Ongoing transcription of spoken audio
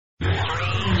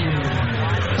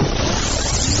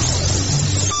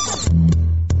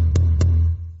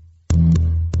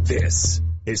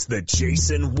is the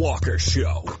Jason Walker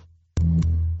Show.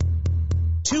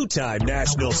 Two-time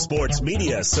National Sports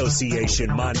Media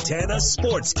Association Montana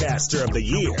Sportscaster of the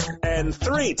Year and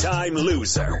three-time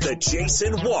loser, the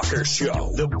Jason Walker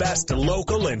Show. The best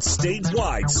local and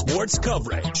statewide sports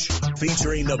coverage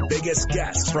featuring the biggest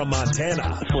guests from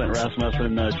Montana. Flint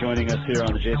Rasmussen joining us here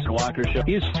on the Jason Walker Show.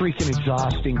 He's freaking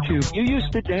exhausting, too. You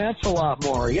used to dance a lot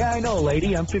more. Yeah, I know,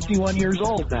 lady. I'm 51 years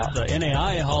old now. The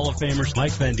NAI Hall of Famers,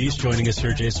 Mike Van Diest, joining us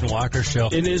here, Jason Walker Show.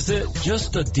 And is it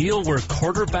just a deal where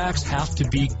quarterbacks have to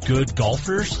be good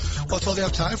golfers? Well, that's all they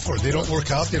have time for. They don't work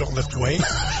out. They don't lift weight.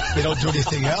 They don't do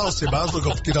anything else. They might as well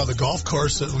go get on the golf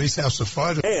course and at least have some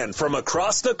fun. And from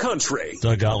across the country,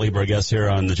 Doug Gottlieb, our guest here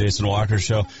on the Jason Walker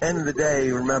Show. End of the day,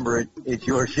 remember, it's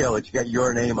your show. It's got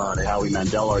your name on it. Howie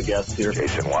Mandel, our guest here.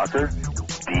 Jason Walker,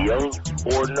 deal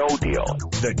or no deal?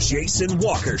 The Jason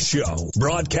Walker Show,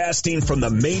 broadcasting from the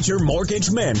Major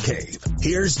Mortgage Man Cave.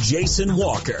 Here's Jason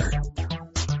Walker.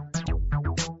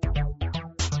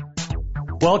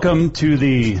 Welcome to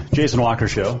the Jason Walker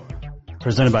Show,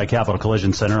 presented by Capital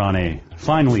Collision Center on a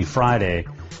finally Friday.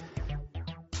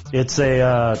 It's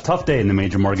a tough day in the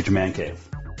Major Mortgage Man Cave,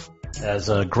 as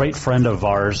a great friend of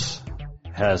ours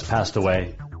has passed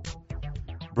away.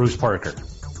 Bruce Parker,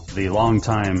 the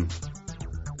longtime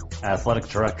athletic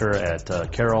director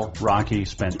at Carroll, Rocky,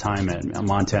 spent time at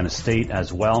Montana State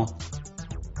as well.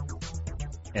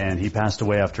 And he passed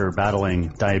away after battling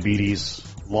diabetes,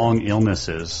 long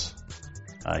illnesses.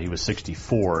 He was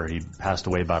 64. He passed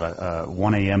away about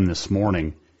 1 a.m. this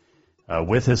morning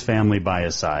with his family by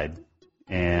his side.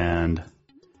 And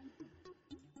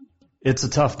it's a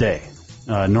tough day.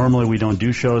 Normally we don't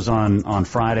do shows on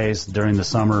Fridays during the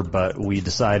summer, but we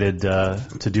decided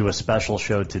to do a special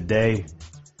show today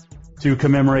to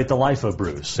commemorate the life of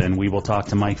Bruce. And we will talk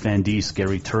to Mike Van Diest,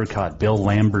 Gary Turcotte, Bill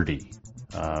Lamberty.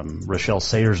 Rochelle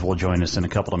Sayers will join us in a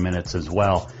couple of minutes as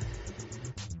well.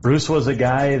 Bruce was a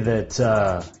guy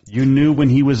that you knew when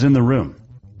he was in the room.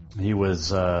 He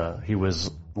was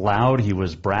loud, he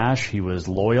was brash, he was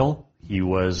loyal, he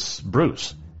was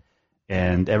Bruce,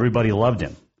 and everybody loved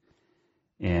him.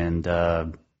 And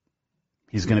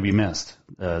he's going to be missed.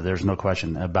 There's no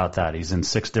question about that. He's in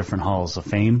 6 different halls of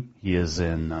fame. He is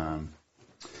in.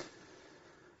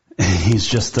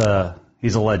 He's a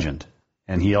legend,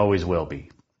 and he always will be.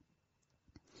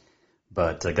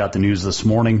 But I got the news this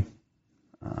morning.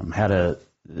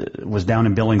 Was down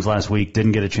in Billings last week,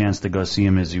 didn't get a chance to go see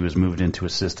him as he was moved into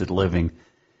assisted living.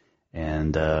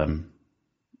 And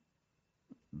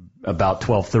about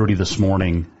 12:30 this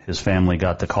morning, his family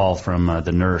got the call from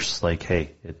the nurse, like,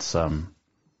 hey, it's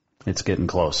getting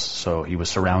close. So he was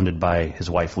surrounded by his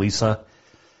wife, Lisa,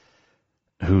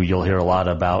 who you'll hear a lot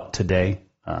about today.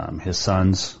 His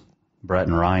sons, Brett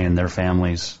and Ryan, their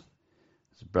families,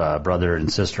 his brother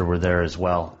and sister were there as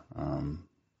well.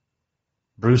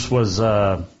 Bruce was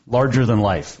larger than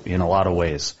life in a lot of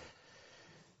ways.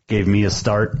 Gave me a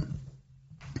start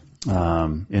in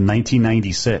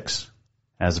 1996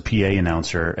 as a PA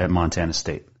announcer at Montana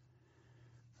State.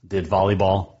 Did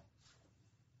volleyball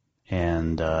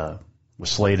and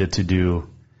was slated to do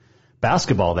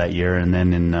basketball that year. And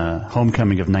then in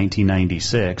homecoming of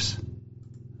 1996,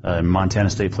 Montana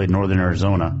State played Northern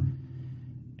Arizona.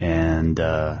 And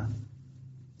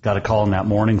got a call in that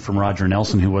morning from Roger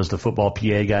Nelson, who was the football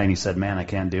PA guy, and he said, man, I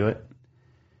can't do it.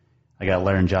 I got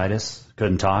laryngitis,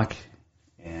 couldn't talk,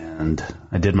 and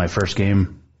I did my first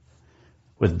game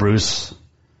with Bruce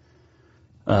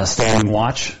standing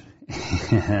watch,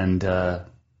 and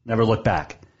never looked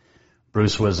back.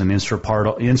 Bruce was an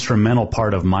instrumental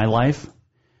part of my life.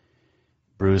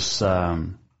 Bruce,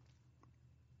 like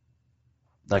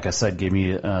I said, gave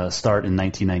me a start in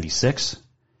 1996.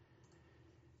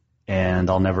 And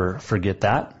I'll never forget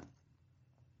that.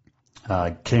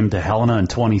 Came to Helena in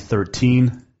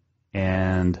 2013,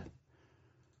 and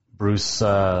Bruce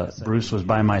was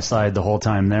by my side the whole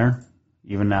time there.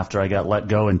 Even after I got let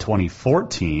go in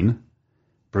 2014,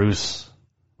 Bruce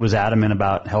was adamant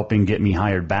about helping get me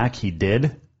hired back. He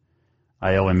did.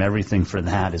 I owe him everything for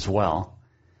that as well.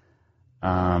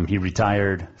 He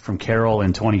retired from Carroll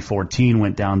in 2014,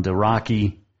 went down to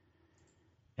Rocky,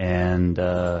 and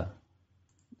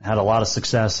had a lot of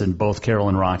success in both Carroll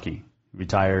and Rocky.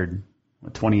 Retired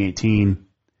in 2018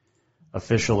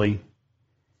 officially,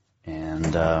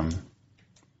 and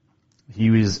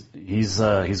he's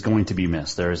going to be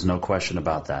missed. There is no question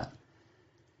about that.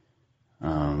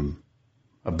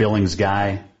 A Billings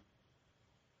guy,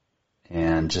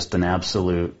 and just an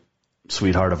absolute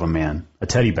sweetheart of a man, a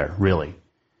teddy bear, really.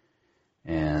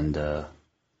 And we're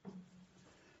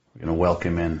going to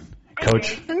welcome in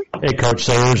Coach. Hey, Coach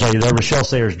Sayers. Are you there? Rochelle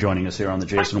Sayers joining us here on the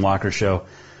Jason Walker Show.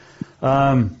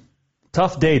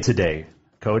 Tough day today,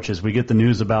 Coach, as we get the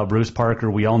news about Bruce Parker.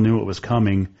 We all knew it was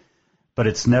coming, but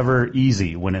it's never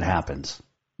easy when it happens.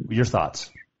 Your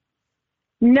thoughts?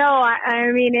 No,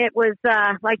 I mean, it was,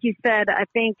 like you said, I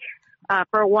think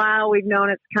for a while we've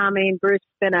known it's coming. Bruce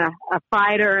has been a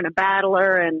fighter and a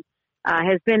battler and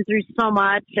has been through so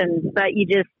much, but you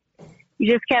just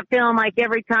kept feeling like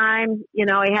every time, he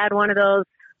had one of those,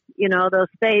 those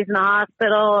stays in the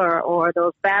hospital or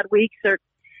those bad weeks or,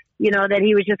 that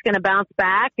he was just going to bounce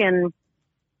back and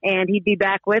he'd be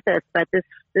back with us. But this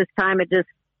time it just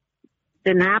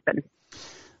didn't happen.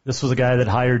 This was a guy that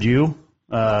hired you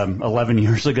 11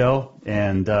 years ago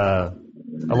and a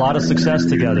lot of success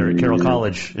together at Carroll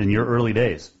College in your early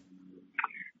days.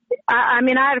 I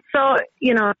mean, I have so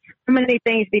many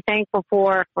things to be thankful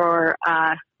for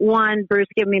one, Bruce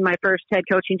giving me my first head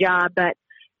coaching job. But,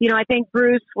 I think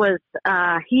Bruce was,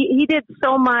 he did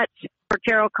so much for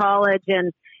Carroll College.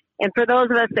 And for those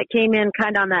of us that came in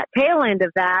kind of on that tail end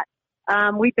of that,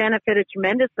 we benefited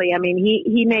tremendously. I mean,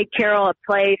 he made Carroll a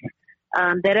place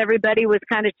that everybody was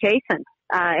kind of chasing.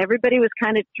 Everybody was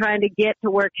kind of trying to get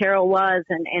to where Carroll was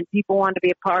and people wanted to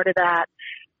be a part of that.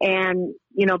 And,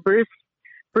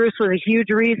 Bruce was a huge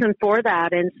reason for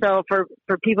that. And so for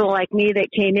people like me that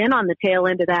came in on the tail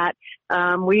end of that,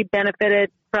 we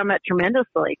benefited from it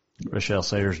tremendously. Rochelle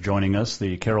Sayers joining us,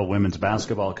 the Carroll women's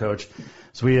basketball coach.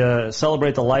 So we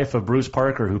celebrate the life of Bruce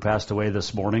Parker, who passed away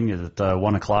this morning at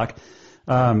 1 o'clock.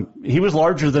 He was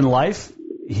larger than life.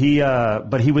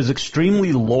 But he was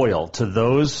extremely loyal to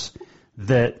those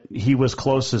that he was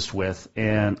closest with,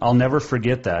 and I'll never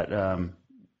forget that.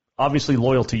 Obviously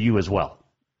loyal to you as well.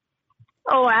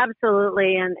 Oh,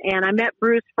 absolutely. And I met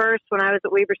Bruce first when I was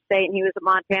at Weber State and he was at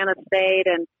Montana State.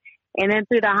 And then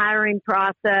through the hiring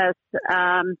process,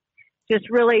 just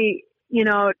really,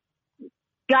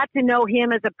 got to know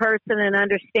him as a person and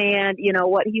understand,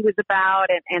 what he was about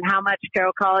and how much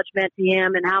Carroll College meant to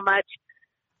him and how much,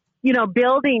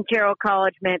 building Carroll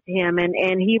College meant to him.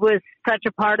 And he was such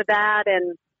a part of that.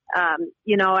 And, I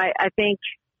think,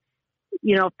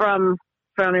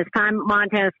 from his time at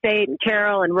Montana State and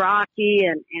Carroll and Rocky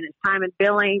and his time in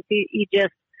Billings, he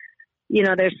just,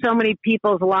 there's so many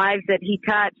people's lives that he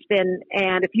touched. And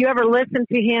if you ever listen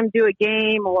to him do a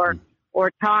game or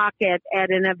talk at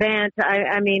an event,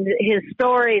 I mean, his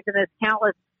stories and his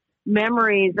countless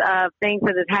memories of things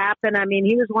that had happened. I mean,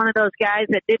 he was one of those guys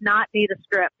that did not need a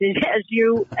script. As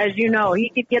you know, he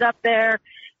could get up there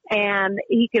and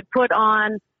he could put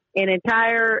on an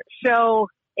entire show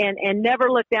and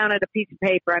never look down at a piece of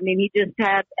paper. I mean, he just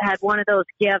had one of those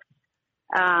gifts.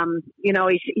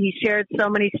 He shared so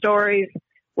many stories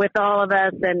with all of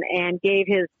us and gave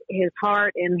his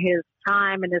heart and his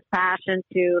time and his passion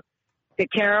to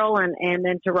Carroll and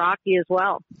then to Rocky as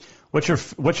well. What's your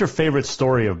favorite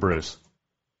story of Bruce?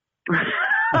 There's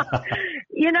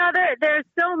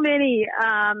so many.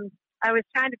 I was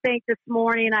trying to think this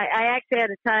morning. I actually had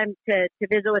a time to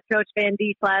visit with Coach Van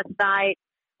Diest last night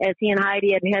as he and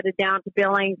Heidi had headed down to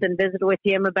Billings and visited with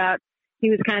him about, he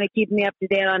was kind of keeping me up to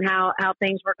date on how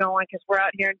things were going because we're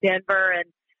out here in Denver.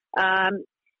 And, I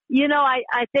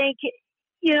think,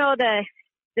 the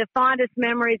fondest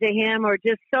memories of him are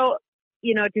just so,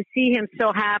 to see him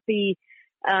so happy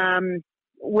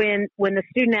when the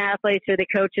student athletes or the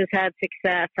coaches had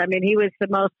success. I mean, he was the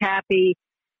most happy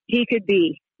he could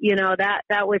be.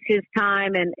 That was his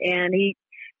time, and he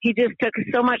just took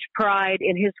so much pride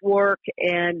in his work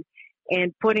and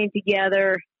putting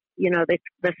together, the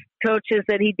coaches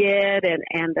that he did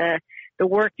and the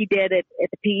work he did at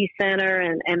the PE Center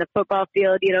and the football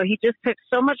field. He just took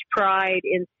so much pride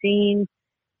in seeing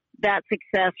that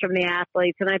success from the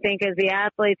athletes. And I think as the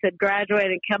athletes had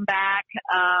graduated and come back,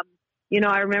 I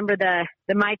remember the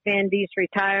Mike Van Diest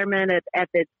retirement at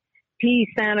the PE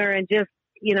Center and just,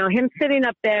 him sitting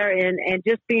up there and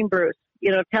just being Bruce,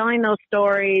 telling those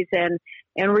stories and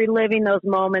reliving those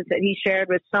moments that he shared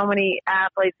with so many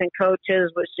athletes and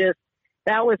coaches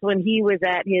that was when he was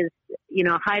at his,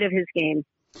 height of his game.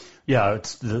 Yeah,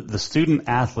 it's the student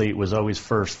athlete was always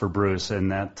first for Bruce,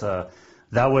 and that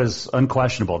was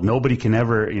unquestionable. Nobody can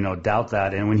ever, doubt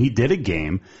that. And when he did a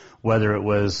game, whether it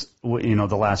was,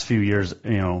 the last few years,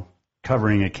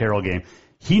 covering a Carroll game,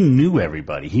 he knew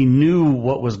everybody. He knew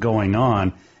what was going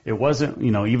on. It wasn't,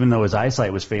 even though his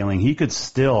eyesight was failing, he could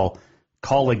still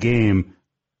call a game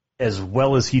as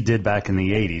well as he did back in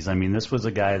the 80s. I mean, this was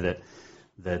a guy that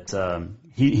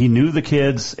he knew the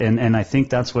kids, and I think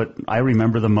that's what I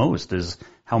remember the most is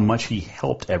how much he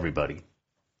helped everybody.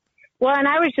 Well, and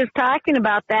I was just talking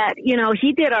about that.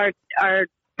 He did our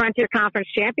Frontier Conference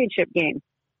championship game.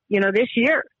 this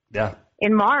year. Yeah.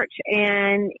 In March.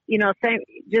 And,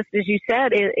 just as you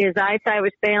said, his eyesight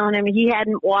was failing him. He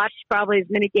hadn't watched probably as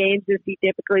many games as he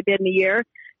typically did in a year.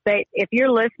 But if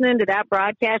you're listening to that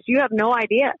broadcast, you have no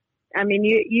idea. I mean,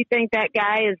 you think that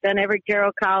guy has done every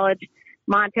Carroll College,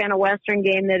 Montana Western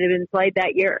game that had been played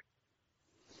that year.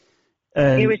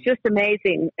 It was just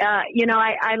amazing.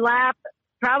 I laugh.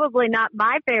 Probably not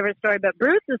my favorite story, but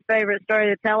Bruce's favorite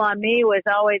story to tell on me was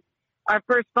always our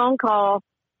first phone call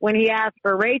when he asked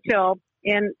for Rachel,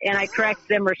 and I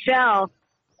corrected him Rochelle,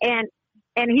 and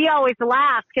he always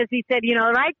laughed because he said,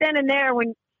 right then and there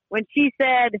when she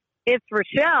said it's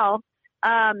Rochelle,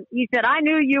 he said, I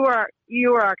knew you were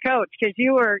our coach because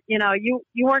you were, you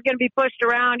weren't going to be pushed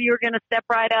around. You were going to step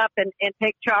right up and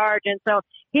take charge. And so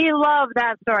he loved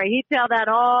that story. He'd tell that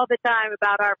all the time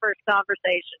about our first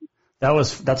conversation.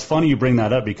 That's funny you bring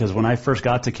that up because when I first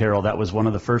got to Carroll, that was one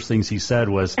of the first things he said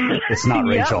was, it's not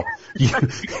Rachel.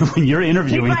 When you're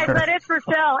interviewing her. But it's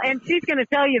Rochelle, and she's going to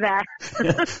tell you that.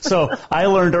 So I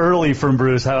learned early from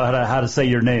Bruce how to say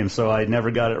your name, so I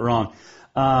never got it wrong.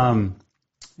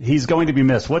 He's going to be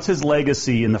missed. What's his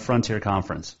legacy in the Frontier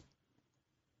Conference?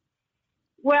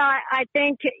 Well, I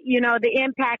think, the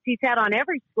impact he's had on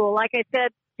every school. Like I said,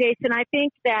 Jason, I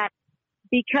think that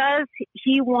because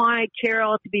he wanted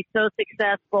Carroll to be so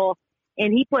successful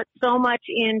and he put so much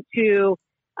into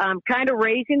kind of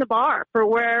raising the bar for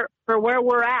where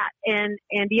we're at. And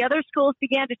the other schools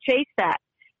began to chase that.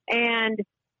 And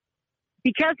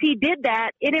because he did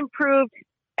that, it improved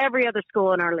every other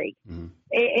school in our league. Mm-hmm.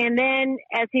 And then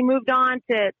as he moved on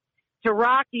to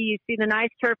Rocky, you see the nice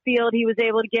turf field he was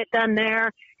able to get done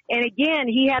there. And again,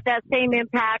 he had that same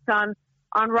impact on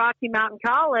Rocky Mountain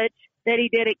College that he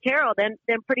did at Carroll. Then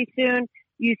pretty soon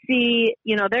you see,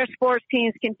 their sports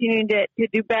teams continuing to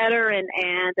do better and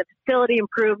the facility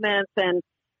improvements and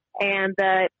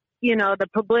the, the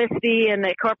publicity and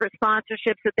the corporate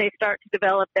sponsorships that they start to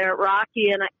develop there at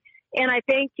Rocky. And I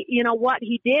think, what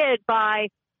he did by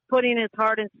putting his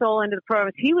heart and soul into the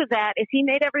programs he was at is he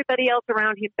made everybody else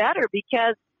around him better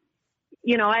because,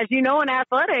 as you know, in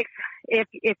athletics,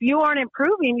 if you aren't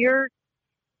improving, you're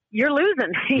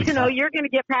losing. You're going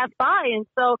to get passed by. And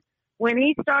so when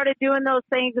he started doing those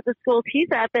things at the schools he's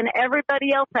at, then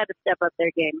everybody else had to step up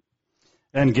their game.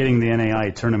 And getting the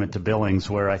NAI tournament to Billings,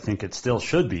 where I think it still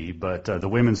should be, but the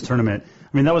women's tournament,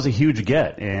 that was a huge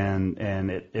get, and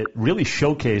it really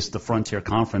showcased the Frontier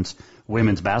Conference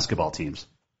women's basketball teams.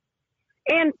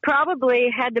 And probably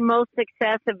had the most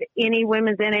success of any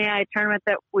women's NAI tournament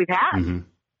that we've had. Mm-hmm.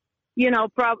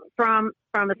 From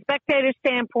a spectator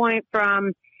standpoint,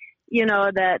 from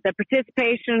the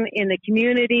participation in the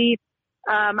community,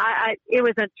 it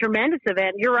was a tremendous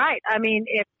event. You're right.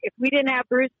 If we didn't have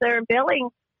Bruce there in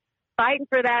Billings fighting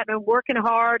for that and working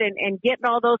hard and getting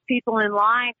all those people in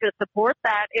line to support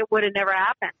that, it would have never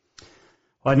happened.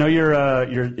 Well, I know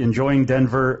you're enjoying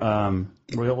Denver.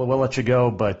 We'll let you go,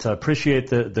 but appreciate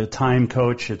the time,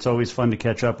 Coach. It's always fun to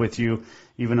catch up with you,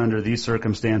 even under these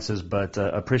circumstances. But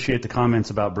appreciate the comments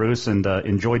about Bruce and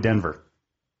enjoy Denver.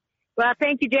 Well,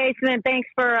 thank you, Jason, and thanks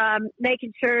for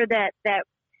making sure that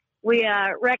we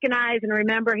recognize and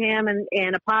remember him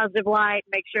in a positive light.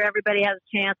 Make sure everybody has a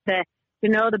chance to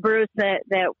know the Bruce that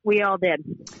we all did.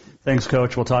 Thanks,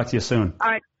 Coach. We'll talk to you soon. All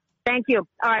right. Thank you.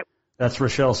 All right. That's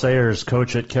Rochelle Sayers,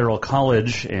 coach at Carroll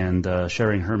College, and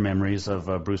sharing her memories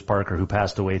of Bruce Parker, who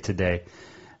passed away today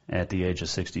at the age of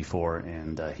 64,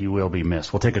 and he will be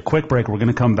missed. We'll take a quick break. We're going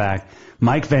to come back.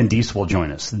 Mike Van Diest will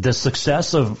join us. The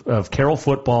success of Carroll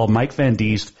football, Mike Van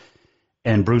Diest,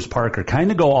 and Bruce Parker kind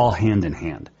of go all hand in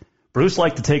hand. Bruce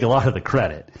liked to take a lot of the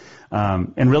credit,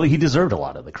 and really he deserved a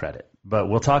lot of the credit. But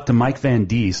we'll talk to Mike Van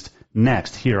Diest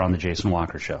next here on The Jason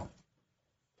Walker Show.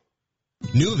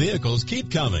 New vehicles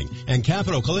keep coming, and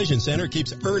Capital Collision Center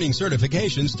keeps earning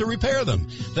certifications to repair them.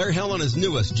 They're Helena's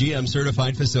newest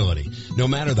GM-certified facility. No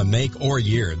matter the make or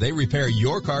year, they repair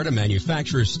your car to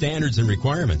manufacturer's standards and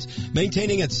requirements,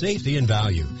 maintaining its safety and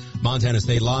value. Montana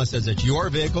state law says it's your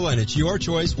vehicle and it's your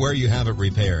choice where you have it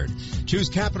repaired. Choose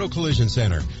Capital Collision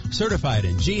Center, certified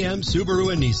in GM,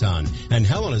 Subaru, and Nissan, and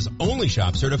Helena's only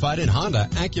shop certified in Honda,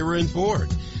 Acura, and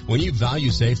Ford. When you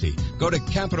value safety, go to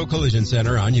Capital Collision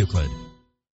Center on Euclid.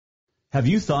 Have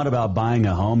you thought about buying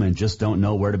a home and just don't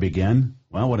know where to begin?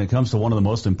 Well, when it comes to one of the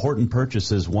most important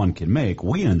purchases one can make,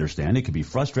 we understand it can be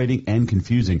frustrating and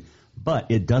confusing,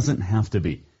 but it doesn't have to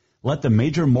be. Let the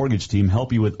Major Mortgage team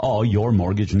help you with all your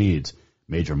mortgage needs.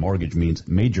 Major Mortgage means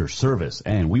major service,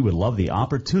 and we would love the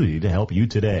opportunity to help you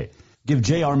today. Give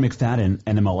J.R. McFadden,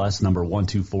 NMLS number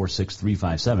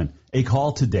 1246357, a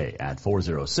call today at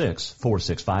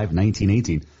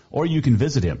 406-465-1918. or you can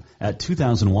visit him at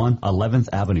 2001 11th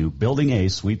Avenue, Building A,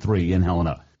 Suite 3 in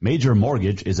Helena. Major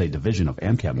Mortgage is a division of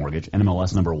AMCAP Mortgage,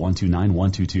 NMLS number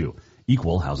 129122,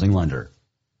 equal housing lender.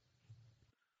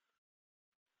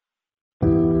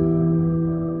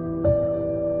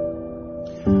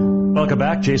 Welcome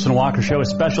back. Jason Walker Show, a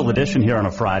special edition here on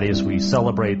a Friday as we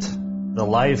celebrate the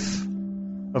life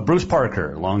of Bruce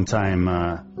Parker, longtime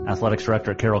athletics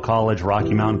director at Carroll College,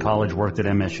 Rocky Mountain College, worked at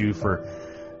MSU for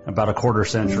about a quarter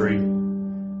century.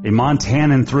 A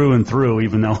Montanan through and through,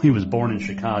 even though he was born in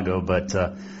Chicago. But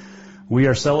we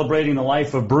are celebrating the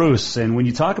life of Bruce. And when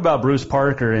you talk about Bruce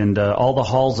Parker and all the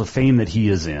halls of fame that he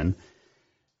is in,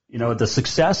 you know, the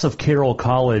success of Carroll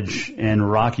College and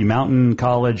Rocky Mountain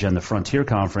College and the Frontier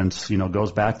Conference, you know,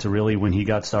 goes back to really when he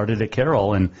got started at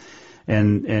Carroll. And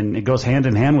it goes hand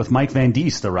in hand with Mike Van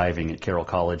Diest arriving at Carroll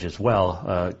College as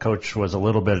well. Coach was a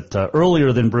little bit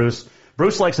earlier than Bruce.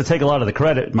 Bruce likes to take a lot of the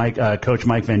credit, Coach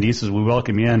Mike Van Diest, as we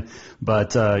welcome you in.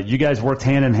 But you guys worked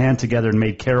hand in hand together and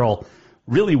made Carroll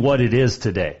really what it is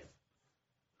today.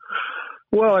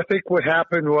 Well, I think what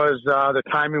happened was the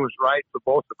timing was right for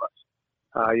both of us.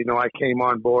 You know, I came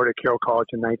on board at Carroll College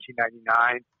in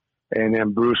 1999, and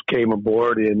then Bruce came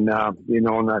aboard in, you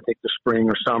know, in I think the spring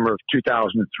or summer of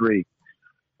 2003.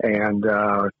 And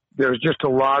there's just a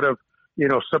lot of, you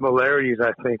know, similarities,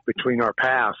 I think, between our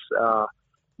paths.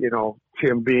 You know,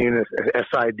 him being an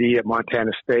SID at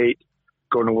Montana State,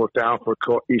 going to work down for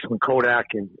Eastman Kodak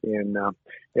in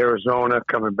Arizona,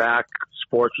 coming back.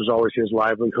 Sports was always his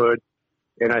livelihood.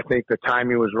 And I think the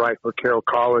timing was right for Carroll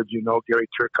College. You know, Gary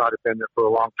Turcotte had been there for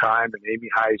a long time, and Amy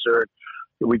Heiser.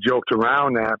 We joked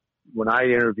around that when I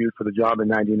interviewed for the job in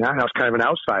 99, I was kind of an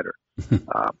outsider.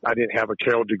 I didn't have a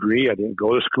Carroll degree. I didn't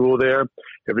go to school there.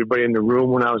 Everybody in the room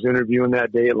when I was interviewing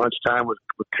that day at lunchtime was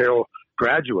with Carroll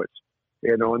graduates.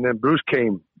 You know, and then Bruce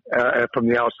came from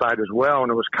the outside as well.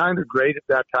 And it was kind of great at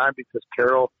that time because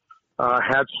Carroll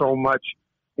had so much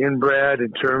inbred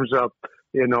in terms of,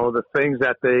 you know, the things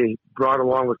that they brought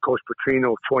along with Coach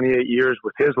Petrino, 28 years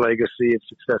with his legacy and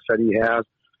success that he has.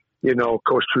 You know,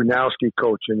 Coach Trunowski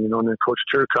coaching, you know, and then Coach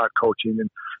Turcotte coaching. And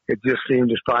it just seemed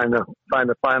to finally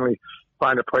find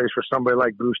a place for somebody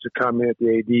like Bruce to come in at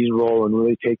the AD's role and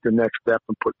really take the next step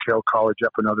and put Carroll College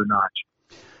up another notch.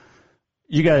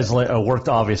 You guys worked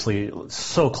obviously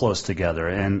so close together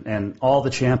and all the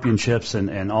championships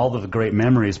and all the great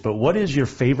memories, but what is your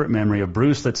favorite memory of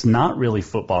Bruce that's not really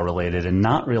football related and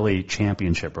not really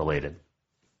championship related?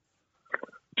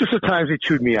 Just the times he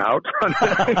chewed me out on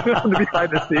the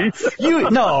behind the scenes.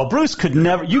 No, Bruce could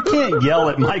never. You can't yell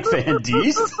at Mike Van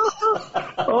Diest.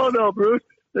 Oh no, Bruce.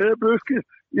 Bruce.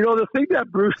 You know the thing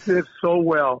that Bruce did so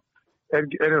well,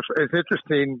 and it's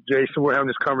interesting, Jason. We're having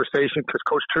this conversation because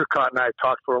Coach Turcotte and I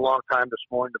talked for a long time this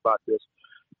morning about this.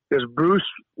 Is Bruce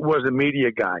was a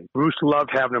media guy. Bruce loved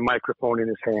having a microphone in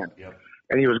his hand,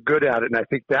 and he was good at it. And I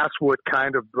think that's what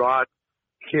kind of brought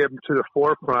him to the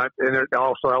forefront, and it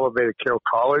also elevated Carroll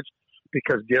College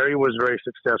because Gary was very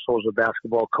successful as a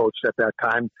basketball coach at that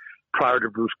time prior to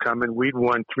Bruce coming. We'd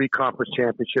won 3 conference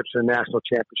championships and a national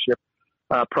championship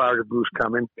prior to Bruce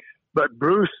coming. But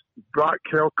Bruce brought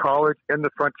Carroll College in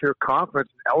the Frontier Conference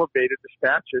and elevated the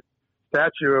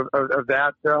stature of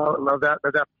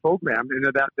that program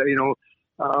into that, you know,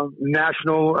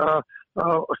 national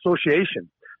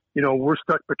association. You know, we're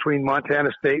stuck between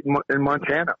Montana State and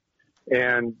Montana.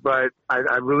 But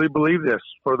I really believe this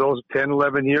for those 10,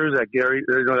 11 years that Gary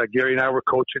and I were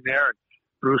coaching there and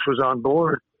Bruce was on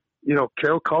board, you know,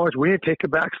 Carroll College, we didn't take a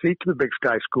back seat to the Big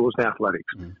Sky schools in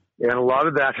athletics. Mm-hmm. And a lot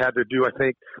of that had to do, I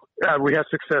think, we had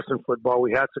success in football.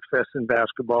 We had success in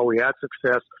basketball. We had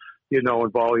success, you know,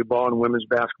 in volleyball and women's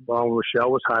basketball when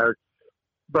Rochelle was hired.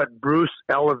 But Bruce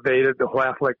elevated the whole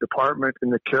athletic department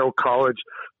and the Carroll College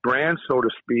brand, so to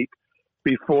speak,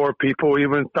 before people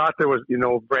even thought there was, you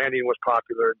know, branding was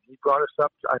popular. He brought us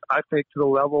up, I think, to the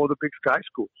level of the Big Sky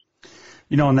schools.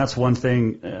 You know, and that's one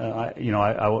thing,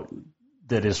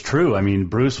 that is true. I mean,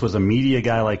 Bruce was a media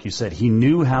guy, like you said. He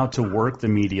knew how to work the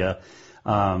media.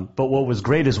 But what was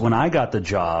great is when I got the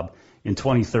job in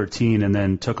 2013 and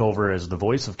then took over as the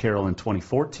voice of Carroll in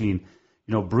 2014,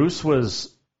 you know, Bruce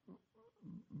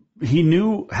he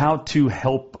knew how to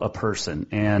help a person.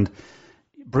 And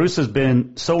Bruce has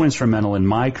been so instrumental in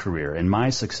my career, in my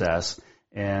success,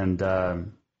 and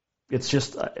it's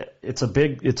a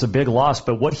big loss.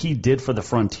 But what he did for the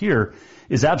Frontier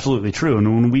is absolutely true.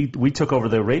 And when we took over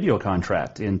the radio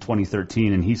contract in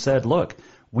 2013, and he said, "Look,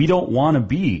 we don't want to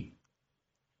be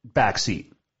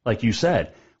backseat, like you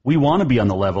said. We want to be on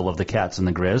the level of the Cats and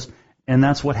the Grizz," and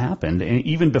that's what happened. And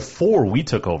even before we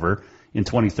took over in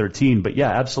 2013, but yeah,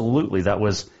 absolutely, that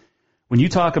was when you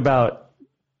talk about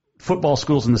football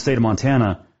schools in the state of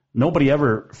Montana, nobody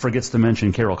ever forgets to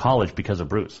mention Carroll College because of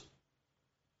Bruce.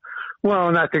 Well,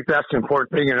 and I think that's the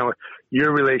important thing,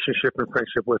 your relationship and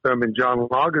friendship with him and John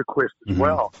Lagerquist as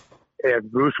well.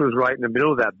 And Bruce was right in the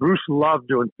middle of that. Bruce loved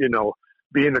doing,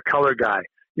 being the color guy,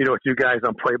 with you guys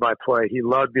on play-by-play. He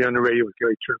loved being on the radio with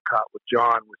Gary Turcotte, with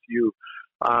John, with you.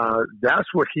 That's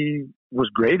what he was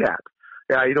great at.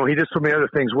 Yeah, he did so many other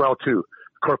things well, too.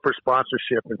 Corporate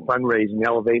sponsorship and fundraising,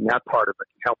 elevating that part of it,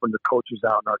 helping the coaches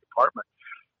out in our department.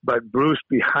 But Bruce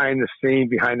behind the scene,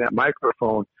 behind that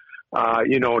microphone,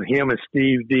 and him and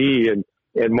Steve D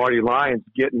and Marty Lyons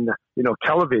getting,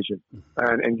 television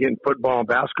and getting football and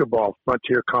basketball,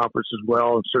 Frontier Conference as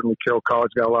well. And certainly Carroll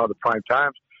College got a lot of the prime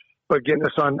times, but getting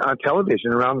us on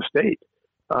television around the state.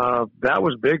 That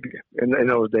was big in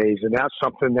those days. And that's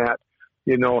something that,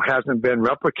 hasn't been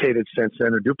replicated since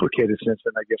then or duplicated since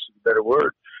then, I guess is a better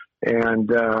word.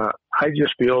 And I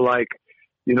just feel like,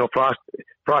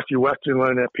 Frosty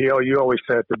Westerlund at PLU always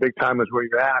said the big time is where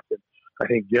you're at. And I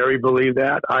think Gary believed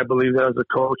that. I believe that as a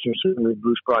coach, and certainly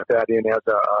Bruce brought that in as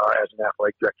an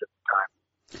athletic director at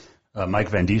the time. Mike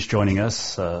Van Diest joining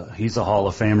us. He's a Hall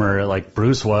of Famer like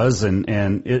Bruce was, and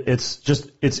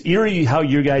it's eerie how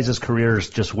your guys' careers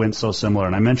just went so similar.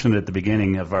 And I mentioned it at the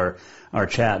beginning of our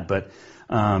chat, but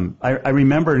I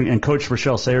remember, and Coach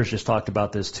Rochelle Sayers just talked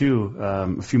about this too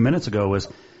a few minutes ago, was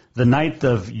the night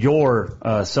of your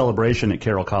celebration at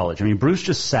Carroll College. I mean, Bruce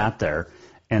just sat there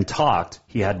and talked.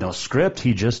 He had no script.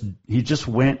 He just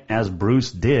went as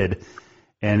Bruce did,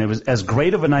 and it was as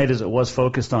great of a night as it was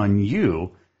focused on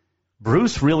you.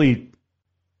 Bruce really,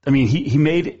 I mean,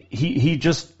 he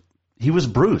was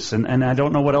Bruce, and I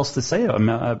don't know what else to say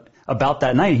about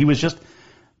that night. He was just,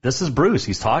 this is Bruce.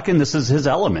 He's talking. This is his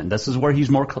element. This is where he's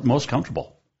most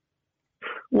comfortable.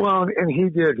 Well, and he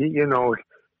did.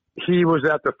 He was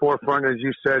at the forefront, as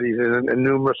you said. He's in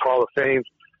numerous Hall of Fames,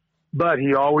 but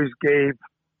he always gave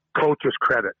coaches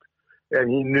credit, and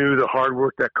he knew the hard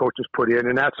work that coaches put in,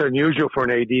 and that's unusual for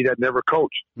an AD that never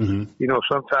coached.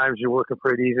 Sometimes you're working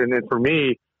for ADs, and then for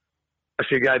me, I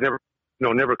see a guy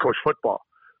never coached football.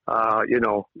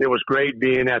 It was great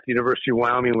being at the University of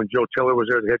Wyoming when Joe Tiller was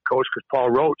there as the head coach, because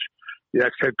Paul Roach, the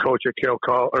ex-head coach at Carroll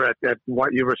College, or at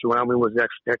University of Wyoming, was the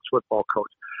ex-football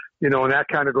coach. And that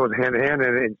kind of goes hand in hand,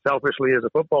 and selfishly as a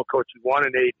football coach, you want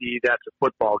an AD that's a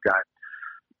football guy.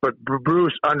 But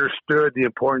Bruce understood the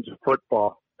importance of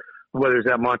football, whether it's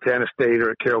at Montana State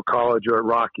or at Carroll College or at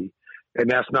Rocky. And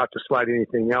that's not to slight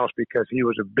anything else, because he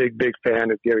was a big, big fan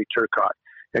of Gary Turcotte.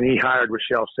 And he hired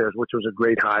Rochelle Sayers, which was a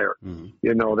great hire.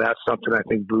 That's something I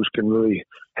think Bruce can really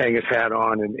hang his hat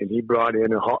on. And he brought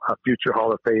in a future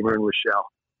Hall of Famer in Rochelle.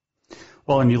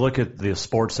 Well, and you look at the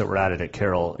sports that were added at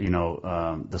Carroll,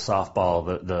 the softball,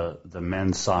 the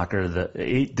men's soccer, the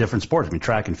 8 different sports. I mean,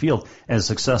 track and field, as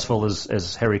successful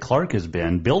as Harry Clark has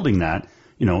been building that,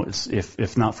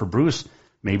 if not for Bruce,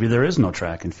 maybe there is no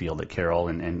track and field at Carroll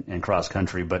and cross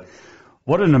country. But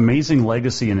what an amazing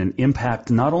legacy and an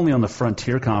impact, not only on the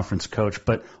Frontier Conference, Coach,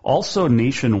 but also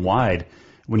nationwide.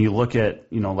 When you look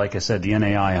at, like I said, the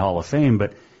NAI Hall of Fame,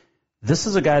 but this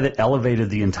is a guy that elevated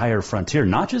the entire Frontier,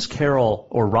 not just Carroll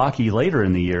or Rocky later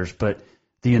in the years, but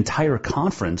the entire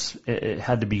conference. It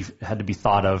had to be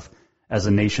thought of as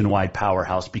a nationwide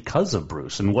powerhouse because of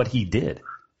Bruce and what he did.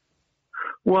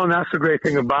 Well, and that's the great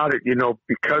thing about it,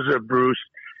 because of Bruce,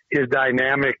 his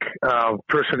dynamic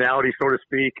personality, so to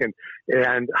speak,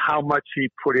 and how much he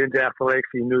put into athletics.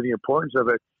 He knew the importance of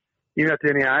it. Even at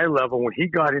the NAI level, when he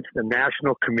got into the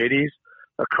national committees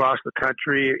across the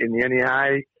country in the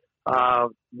NAI,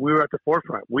 we were at the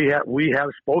forefront. We had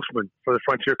a spokesman for the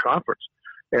Frontier Conference,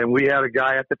 and we had a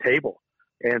guy at the table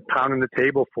and pounding the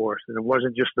table for us. And it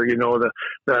wasn't just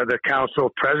the council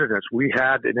of presidents. We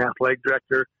had an athletic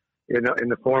director in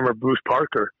the form of Bruce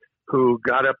Parker, who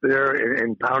got up there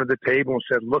and pounded the table and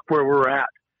said, "Look where we're at,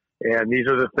 and these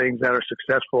are the things that are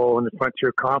successful in the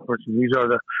Frontier Conference, and these are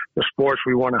the sports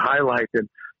we want to highlight." And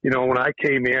when I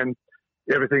came in,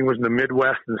 everything was in the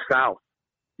Midwest and the South.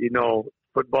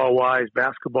 Football-wise,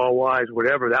 basketball-wise,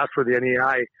 whatever. That's where the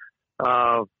NAI,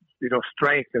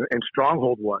 strength and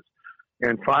stronghold was.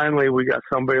 And finally, we got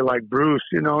somebody like Bruce,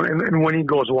 and when he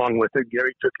goes along with it,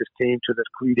 Gary took his team to the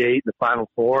Elite Eight, the Final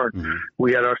Four. And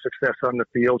we had our success on the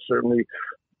field, certainly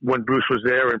when Bruce was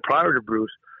there and prior to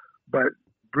Bruce. But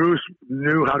Bruce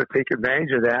knew how to take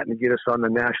advantage of that and get us on the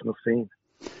national scene.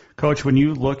 Coach, when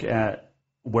you look at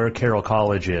where Carroll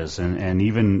College is, and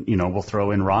even, we'll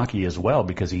throw in Rocky as well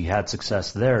because he had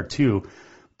success there too,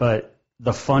 but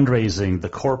the fundraising, the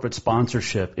corporate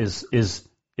sponsorship is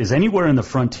anywhere in the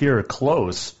Frontier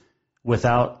close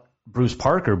without Bruce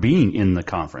Parker being in the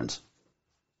conference?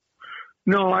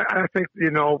 No, I think,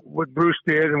 what Bruce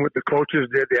did and what the coaches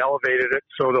did, they elevated it.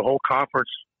 So the whole conference,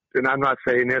 and I'm not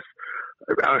saying this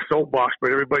on a soapbox,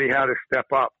 but everybody had to step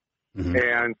up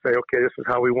and say, okay, this is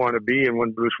how we want to be. And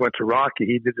when Bruce went to Rocky,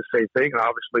 he did the same thing. And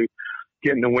obviously,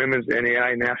 getting the women's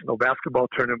NAI National Basketball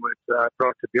Tournament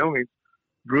brought to Billings,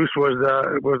 Bruce was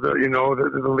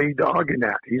the lead dog in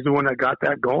that. He's the one that got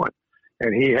that going.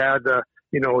 And he had the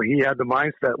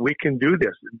mindset, we can do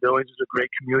this. And Billings is a great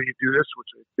community to do this,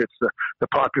 which it's the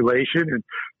population. And,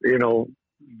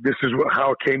 this is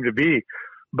how it came to be.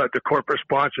 But the corporate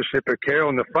sponsorship at Carroll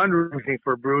and the fundraising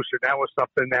for Bruce, and that was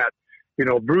something that,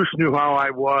 Bruce knew how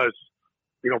I was.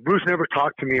 Bruce never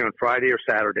talked to me on Friday or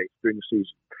Saturday during the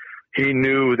season. He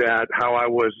knew that how I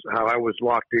was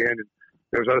locked in. And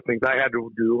there was other things I had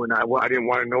to do, and I didn't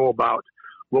want to know about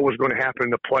what was going to happen in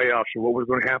the playoffs or what was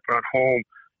going to happen on home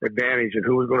advantage and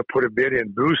who was going to put a bid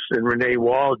in. Bruce and Renee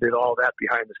Wall did all that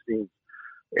behind the scenes.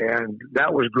 And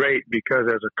that was great because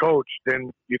as a coach,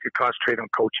 then you could concentrate on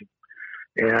coaching.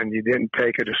 And you didn't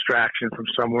take a distraction from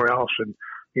somewhere else. And,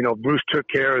 Bruce took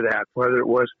care of that, whether it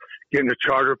was getting the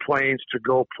charter planes to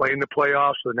go play in the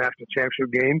playoffs or the national championship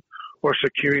game or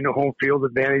securing the home field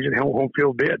advantage and home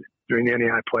field bid during the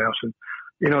NAI playoffs. And,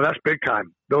 that's big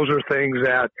time. Those are things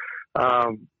that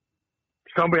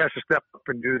somebody has to step up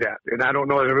and do that. And I don't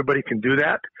know that everybody can do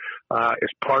that.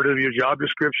 It's part of your job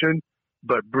description,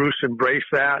 but Bruce embraced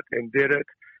that and did it.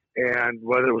 And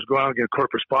whether it was going out and getting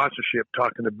corporate sponsorship,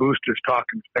 talking to boosters,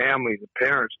 talking to families and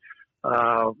parents,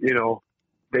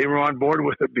 they were on board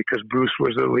with it because Bruce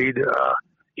was the lead.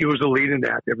 He was the lead in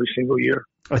that every single year.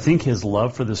 I think his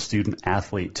love for the student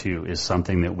athlete, too, is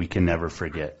something that we can never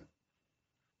forget.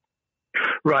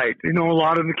 Right. A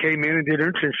lot of them came in and did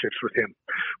internships with him,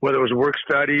 whether it was work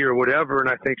study or whatever. And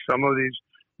I think some of these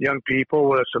young people,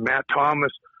 whether it's Matt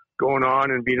Thomas going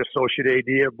on and being associate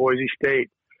AD at Boise State,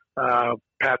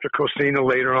 Patrick Cosina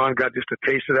later on got just a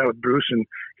taste of that with Bruce, and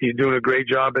he's doing a great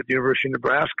job at the University of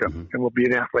Nebraska and will be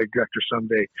an athletic director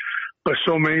someday. But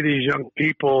so many of these young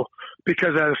people,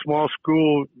 because at a small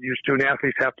school, your student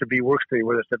athletes have to be work study,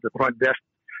 whether it's at the front desk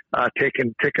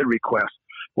taking ticket requests,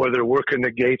 whether they're working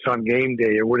the gates on game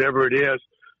day or whatever it is.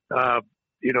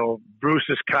 Bruce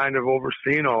is kind of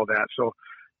overseeing all that. So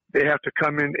they have to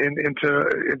come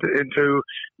into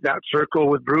that circle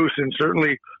with Bruce. And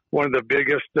certainly one of the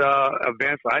biggest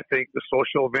events, I think, the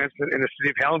social events in the city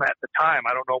of Helena at the time.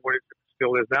 I don't know what it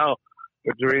still is now,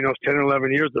 but during those 10 or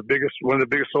 11 years, one of the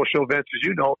biggest social events, as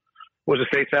you know, was the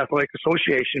States Athletic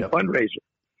Association fundraiser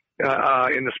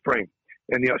in the spring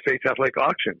and the States Athletic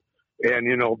Auction. And,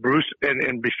 Bruce,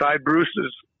 and beside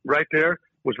Bruce's right there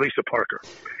was Lisa Parker.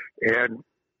 And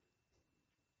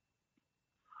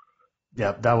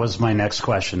yeah, that was my next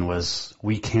question was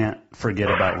we can't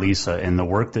forget about Lisa and the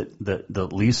work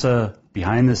that Lisa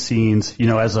behind the scenes,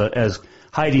 as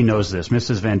Heidi knows this,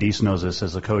 Mrs. Van Diest knows this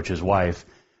as a coach's wife,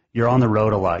 you're on the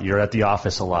road a lot, you're at the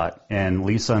office a lot, and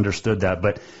Lisa understood that.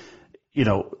 But,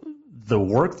 the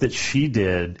work that she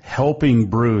did helping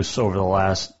Bruce over the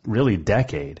last really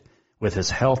decade with his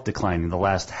health declining the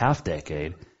last half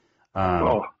decade,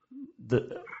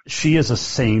 she is a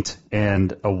saint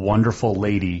and a wonderful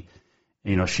lady.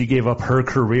 She gave up her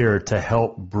career to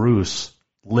help Bruce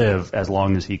live as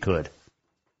long as he could.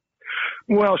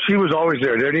 Well, she was always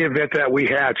there. At any event that we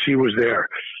had, she was there.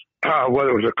 Whether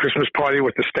it was a Christmas party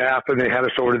with the staff and they had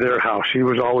us over to their house, she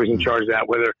was always in charge of that.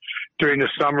 Whether during the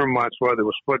summer months, whether it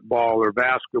was football or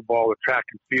basketball or track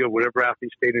and field, whatever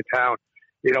athlete stayed in town,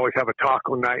 they'd always have a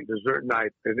taco night, dessert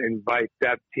night, and invite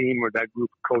that team or that group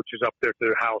of coaches up there to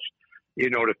their house,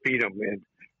 to feed them. And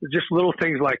just little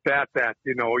things like that,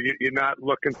 you're not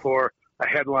looking for a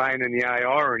headline in the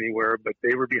IR anywhere, but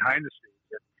they were behind the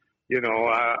scenes.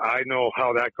 I know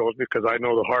how that goes because I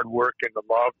know the hard work and the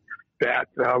love that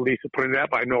Lisa put in that.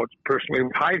 But I know it's personally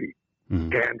with Heidi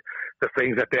and the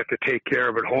things that they have to take care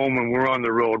of at home when we're on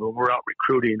the road, when we're out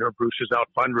recruiting or Bruce is out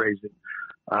fundraising.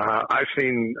 I've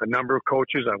seen a number of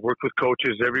coaches. I've worked with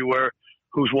coaches everywhere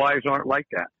whose wives aren't like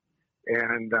that.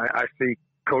 And I see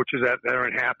coaches that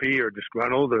aren't happy or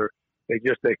disgruntled or they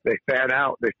fade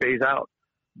out, they phase out.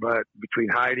 But between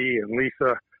Heidi and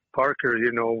Lisa Parker,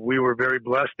 we were very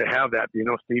blessed to have that.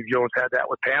 Steve Jones had that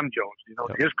with Pam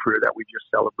Jones, his career that we just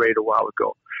celebrated a while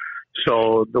ago.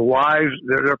 So the wives,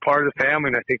 they're part of the family.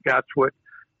 And I think that's what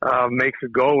makes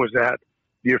it go is that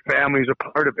your family's a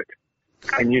part of it.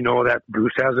 And that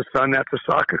Bruce has a son that's a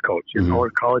soccer coach, or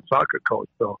a college soccer coach.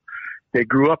 So they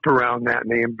grew up around that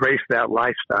and they embraced that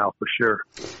lifestyle for sure.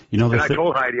 And I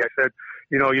told Heidi, I said,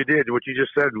 you did what you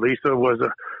just said. Lisa was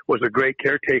a great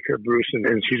caretaker, Bruce,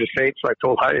 and she's a saint. So I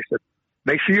told Heidi, I said,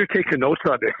 make sure you're taking notes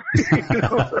on it.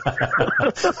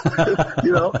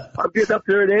 I'm getting up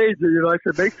there in age, and I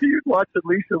said, make sure you're watching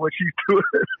Lisa when she's doing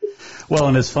it. Well,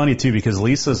 and it's funny too because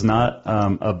Lisa's not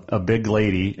a big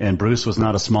lady, and Bruce was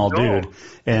not a small dude,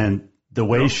 and the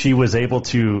way she was able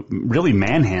to really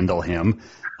manhandle him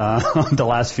the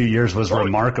last few years was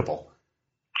remarkable.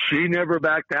 She never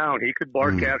backed down. He could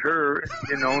bark at her,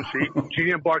 she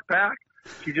didn't bark back.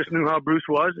 She just knew how Bruce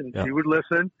was, and she would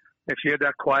listen. And she had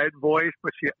that quiet voice,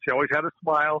 but she always had a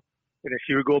smile. And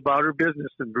she would go about her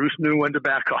business, and Bruce knew when to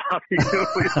back off.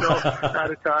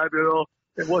 At a time,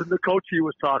 it wasn't the coach he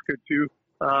was talking to.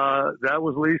 That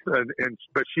was Lisa,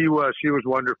 but she was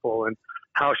wonderful, and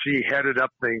how she headed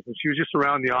up things, and she was just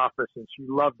around the office, and she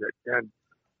loved it. And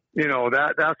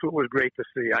that's what was great to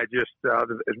see. I just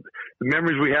the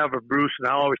memories we have of Bruce, and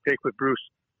I'll always take with Bruce.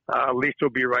 Lisa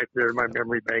will be right there in my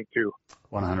memory bank too.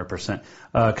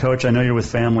 100%. Coach, I know you're with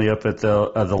family up at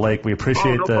the lake. We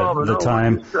appreciate the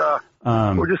time.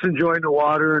 We're just enjoying the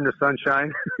water and the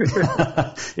sunshine.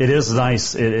 It is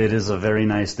nice. It is a very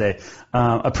nice day.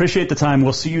 Appreciate the time.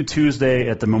 We'll see you Tuesday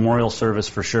at the memorial service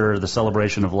for sure, the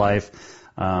celebration of life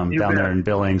down there in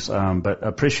Billings. But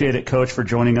appreciate it, Coach, for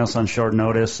joining us on short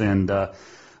notice, and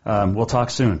we'll talk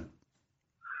soon.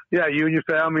 Yeah, you and your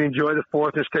family enjoy the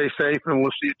 4th and stay safe, and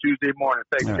we'll see you Tuesday morning.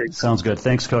 Thanks, Jason. Sounds good.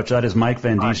 Thanks, Coach. That is Mike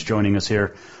Van Diest joining us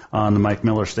here on the Mike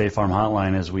Miller State Farm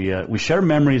Hotline as we share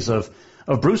memories of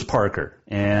Bruce Parker.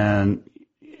 And,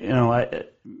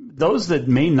 those that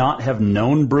may not have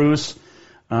known Bruce,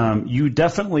 you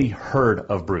definitely heard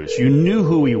of Bruce. You knew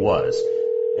who he was.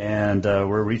 And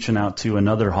we're reaching out to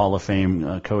another Hall of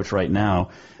Fame coach right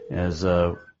now as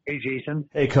Hey, Jason.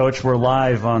 Hey, Coach. We're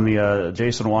live on the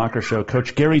Jason Walker Show.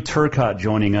 Coach Gary Turcotte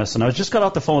joining us. And I just got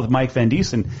off the phone with Mike Van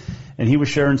Diest, and he was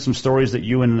sharing some stories that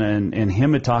you and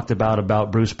him had talked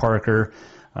about Bruce Parker,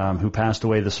 who passed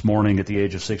away this morning at the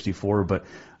age of 64. But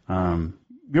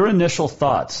your initial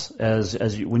thoughts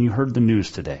when you heard the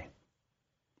news today?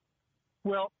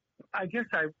 Well, I guess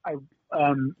I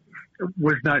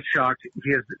was not shocked.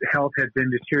 His health had been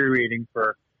deteriorating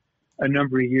for a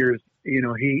number of years.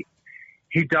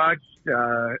 He dodged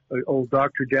old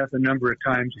Dr. Death a number of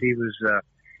times. He was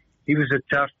a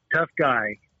tough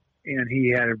guy, and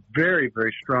he had a very,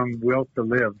 very strong will to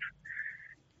live.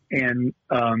 And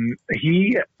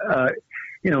he, a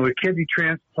kidney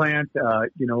transplant, a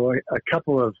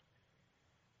couple of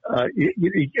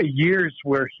years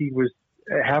where he was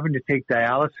having to take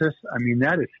dialysis. I mean,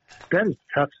 that is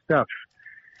tough stuff.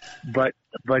 But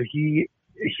he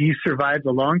survived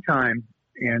a long time,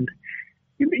 and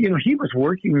he was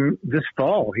working this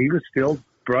fall. He was still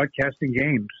broadcasting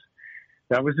games.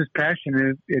 That was his passion,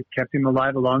 and it kept him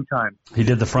alive a long time. He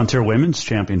did the Frontier Women's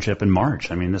Championship in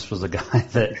March. I mean, this was a guy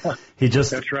that he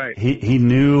just that's right. He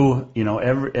knew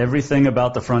everything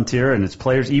about the Frontier and its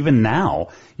players, even now,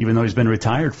 even though he's been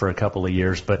retired for a couple of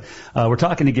years. But we're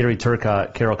talking to Gary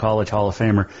Turcotte, Carroll College Hall of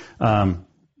Famer.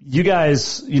 You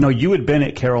guys, you had been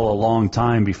at Carroll a long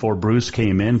time before Bruce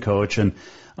came in, Coach, and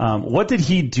what did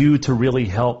he do to really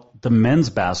help the men's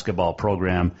basketball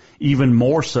program even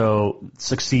more so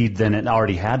succeed than it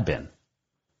already had been?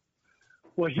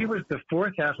 Well, he was the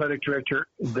 4th athletic director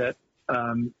that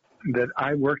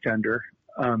I worked under.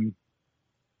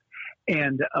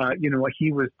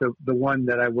 He was the one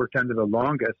that I worked under the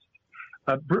longest.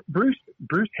 Bruce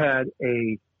had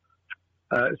a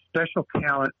special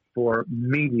talent for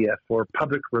media, for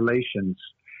public relations.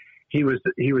 He was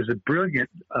a brilliant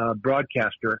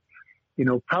broadcaster.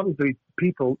 Probably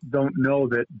people don't know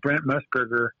that Brent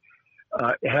Musburger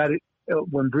had it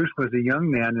when Bruce was a young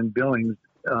man in Billings.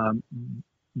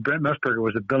 Brent Musburger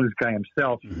was a Billings guy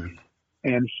himself,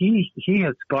 and he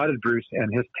had spotted Bruce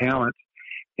and his talent,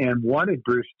 and wanted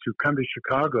Bruce to come to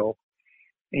Chicago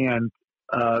and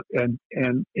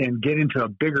get into a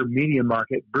bigger media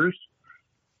market. Bruce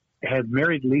had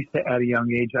married Lisa at a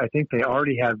young age. I think they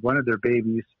already had one of their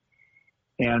babies.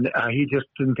 And he just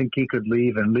didn't think he could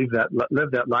leave and live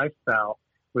that lifestyle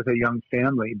with a young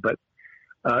family. But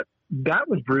that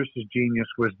was Bruce's genius,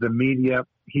 was the media.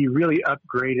 He really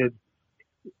upgraded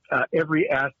every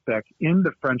aspect in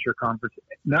the Frontier Conference,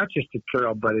 not just at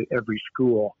Carroll, but at every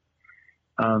school.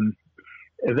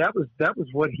 That was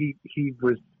what he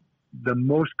was the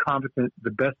most competent,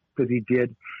 the best that he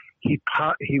did. He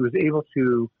was able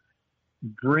to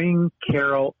bring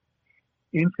Carroll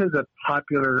into the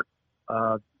popular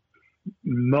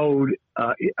mode,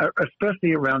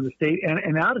 especially around the state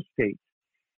and out of state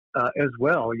as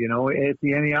well. At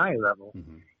the NEI level,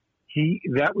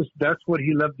 that's what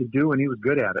he loved to do, and he was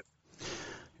good at it.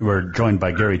 We're joined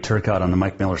by Gary Turcotte on the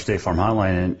Mike Miller State Farm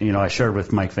Hotline, and I shared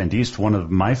with Mike Van Diest one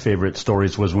of my favorite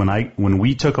stories was when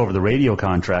we took over the radio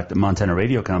contract at Montana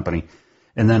Radio Company,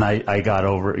 and then I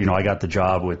got the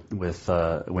job with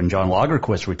when John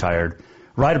Lagerquist retired,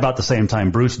 right about the same time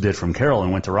Bruce did from Carroll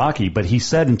and went to Rocky. But he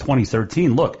said in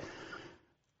 2013, look,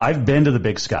 I've been to the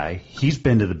Big Sky, he's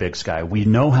been to the Big Sky, we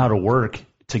know how to work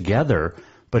together.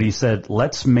 But he said,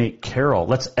 let's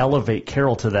elevate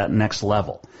Carroll to that next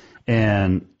level.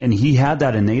 And he had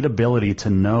that innate ability to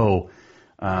know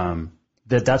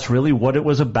that's really what it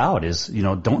was about is,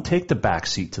 don't take the back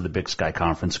seat to the Big Sky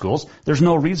Conference schools. There's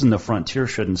no reason the Frontier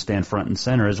shouldn't stand front and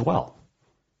center as well.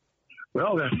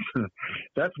 Well,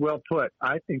 that's well put.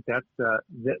 I think that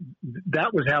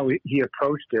was how he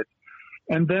approached it.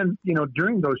 And then,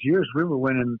 during those years, we were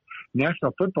winning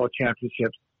national football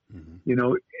championships,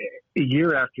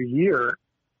 year after year.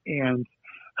 And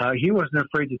he wasn't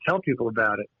afraid to tell people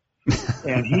about it.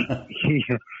 And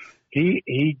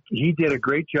he did a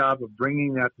great job of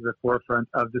bringing that to the forefront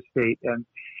of the state. And,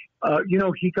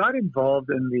 he got involved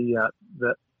in the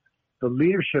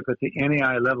leadership at the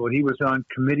NAI level. He was on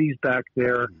committees back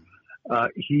there.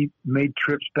 He made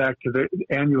trips back to the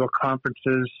annual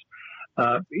conferences.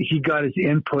 He got his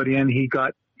input in. He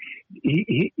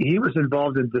was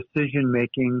involved in decision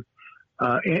making.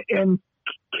 And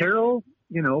Carroll,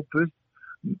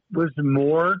 was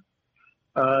more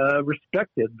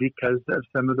respected because of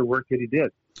some of the work that he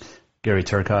did. Gary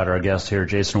Turcotte, our guest here,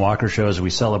 Jason Walker Show, as we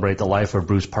celebrate the life of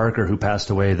Bruce Parker, who passed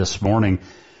away this morning,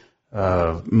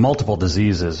 multiple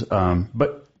diseases.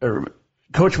 But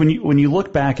Coach, when you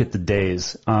look back at the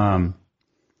days, Carroll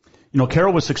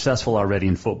was successful already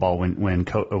in football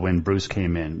when Bruce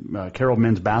came in. Carroll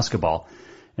men's basketball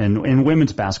and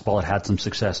women's basketball had some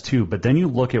success too. But then you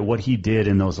look at what he did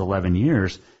in those 11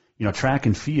 years, track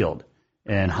and field,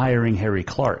 and hiring Harry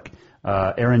Clark,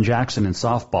 Aaron Jackson in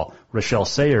softball, Rochelle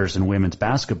Sayers in women's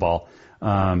basketball,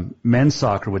 men's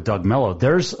soccer with Doug Mello.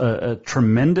 There's a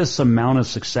tremendous amount of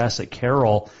success at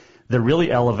Carroll that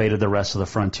really elevated the rest of the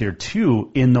Frontier too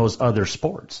in those other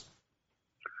sports.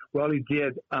 Well, he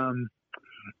did.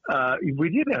 We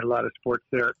did have a lot of sports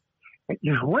there.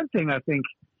 One thing I think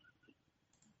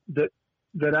that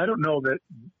I don't know that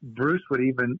Bruce would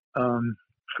even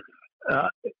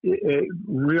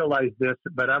realize this,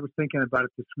 but I was thinking about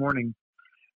it this morning.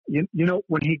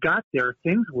 When he got there,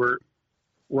 things were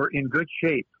in good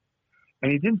shape,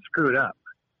 and he didn't screw it up.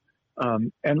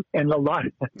 And a lot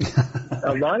of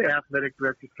athletic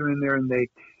directors come in there and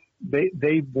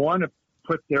they want to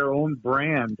put their own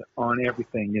brand on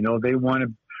everything. They want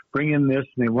to bring in this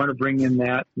and they want to bring in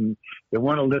that, and they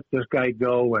want to let this guy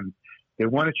go, and they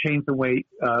want to change the way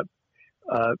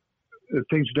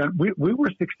things are done. We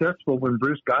were successful when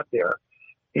Bruce got there,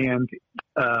 and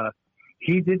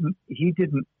he didn't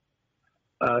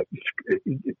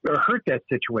hurt that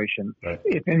situation. Right.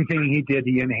 If anything,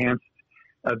 he enhanced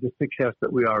the success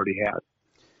that we already had.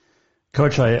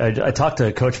 Coach, I talked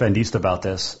to Coach Van Diest about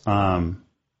this, and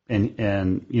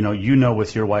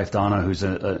with your wife Donna, who's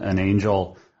an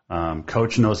angel.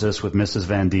 Coach knows this with Mrs.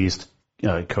 Van Diest.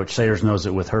 Coach Sayers knows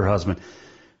it with her husband.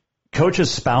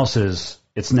 Coach's spouses,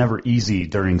 it's never easy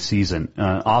during season.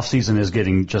 Off season is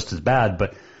getting just as bad,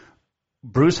 but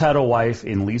Bruce had a wife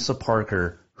in Lisa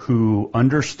Parker who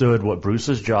understood what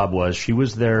Bruce's job was. She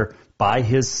was there by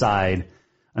his side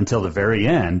until the very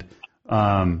end.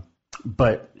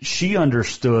 But she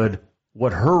understood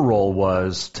what her role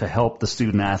was to help the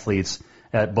student athletes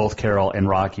at both Carroll and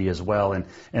Rocky as well. And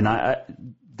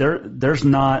there's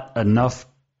not enough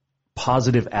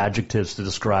positive adjectives to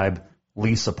describe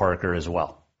Lisa Parker as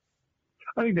well.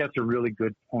 I think that's a really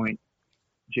good point,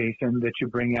 Jason, that you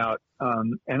bring out.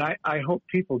 And I hope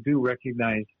people do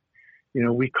recognize,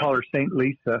 we call her Saint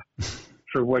Lisa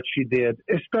for what she did,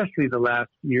 especially the last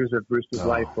years of Bruce's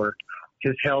life where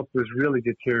his health was really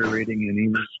deteriorating and he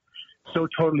was so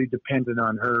totally dependent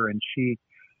on her, and she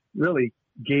really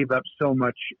gave up so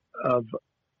much of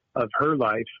her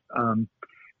life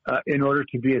in order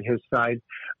to be at his side.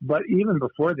 But even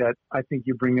before that, I think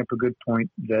you bring up a good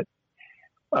point that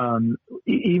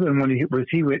even when he was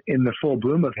in the full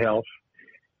bloom of health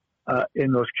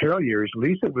in those Carroll years,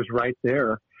 Lisa was right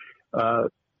there.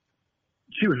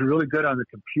 She was really good on the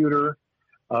computer.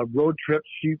 Road trips,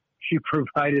 she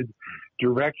provided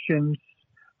directions.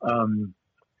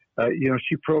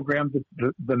 She programmed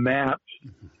the maps.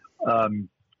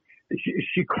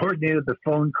 She coordinated the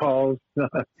phone calls.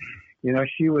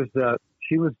 She was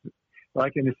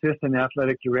like an assistant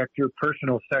athletic director,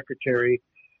 personal secretary,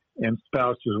 and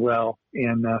spouse as well.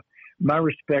 And my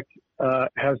respect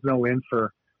has no end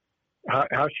for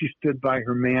how she stood by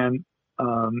her man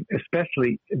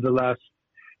especially the last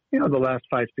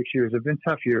 5-6 years have been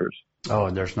tough years. Oh,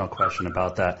 and there's no question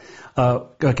about that.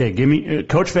 Okay, give me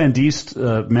Coach Van Diest's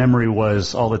memory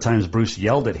was all the times Bruce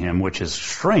yelled at him, which is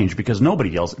strange because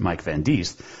nobody yells at Mike Van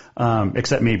Diest,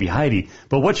 except maybe Heidi.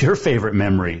 But what's your favorite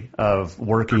memory of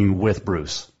working with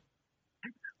Bruce?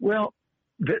 Well,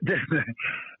 there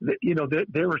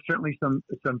were certainly some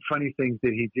funny things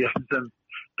that he did. Some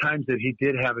times that he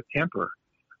did have a temper,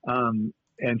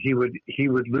 and he would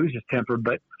lose his temper,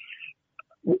 but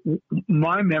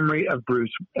my memory of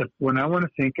Bruce, when I want to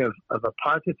think of a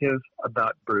positive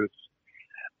about Bruce,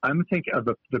 I'm going to think of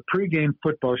the pregame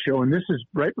football show, and this is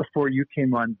right before you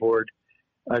came on board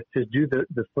to do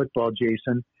the football,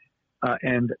 Jason.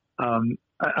 And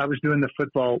I was doing the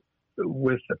football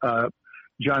with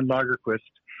John Lagerquist,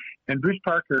 and Bruce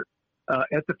Parker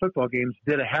at the football games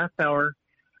did a half-hour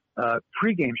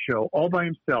pregame show all by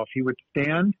himself. He would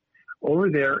stand over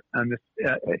there on the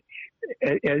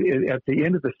at the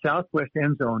end of the southwest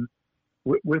end zone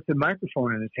with the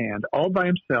microphone in his hand, all by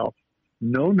himself,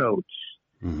 no notes.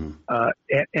 Mm-hmm.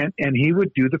 And he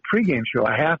would do the pregame show,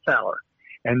 a half hour,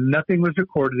 and nothing was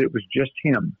recorded. It was just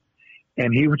him.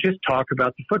 And he would just talk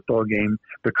about the football game,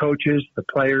 the coaches, the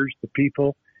players, the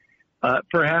people,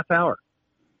 for a half hour.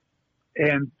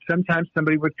 And sometimes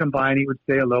somebody would come by and he would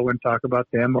say hello and talk about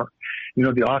them, or,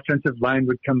 the offensive line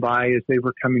would come by as they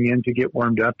were coming in to get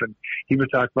warmed up and he would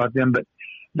talk about them. But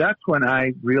that's when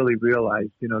I really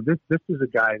realized, this is a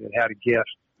guy that had a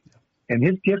gift, and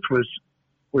his gift was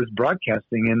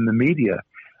broadcasting in the media.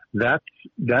 That's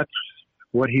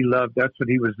what he loved. That's what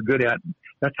he was good at.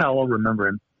 That's how I'll remember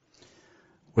him.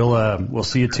 We'll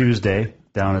see you Tuesday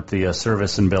down at the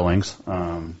service in Billings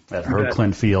at Herb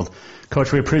Clint Field.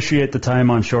 Coach, we appreciate the time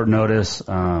on short notice.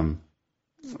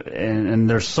 And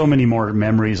there's so many more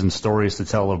memories and stories to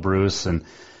tell of Bruce, and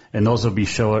those will be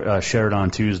shared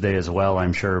on Tuesday as well,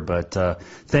 I'm sure. But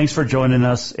thanks for joining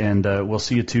us, and we'll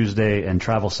see you Tuesday, and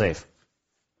travel safe.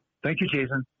 Thank you,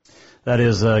 Jason. That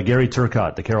is Gary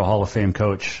Turcotte, the Carroll Hall of Fame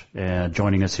coach,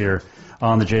 joining us here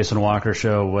on the Jason Walker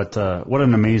Show. What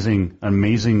an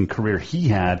amazing career he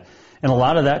had, and a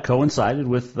lot of that coincided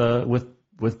with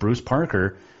Bruce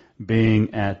Parker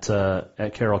being at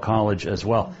Carroll College as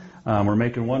well. We're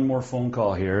making one more phone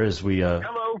call here as we.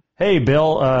 Hello. Hey,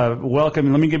 Bill.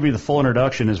 Welcome. Let me give you the full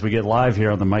introduction as we get live here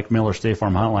on the Mike Miller State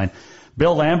Farm Hotline.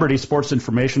 Bill Lamberty, Sports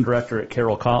Information Director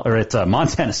at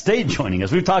Montana State, joining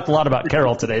us. We've talked a lot about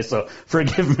Carroll today, so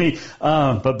forgive me.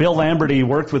 But Bill Lamberty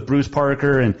worked with Bruce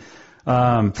Parker and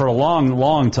for a long,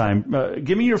 long time.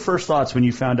 Give me your first thoughts when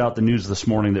you found out the news this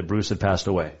morning that Bruce had passed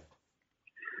away.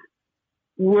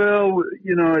 Well,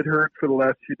 I'd heard for the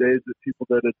last few days that people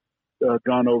that had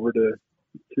gone over to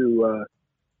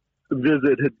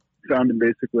visit had found him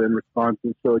basically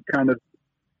unresponsive, so it kind of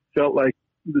felt like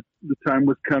the time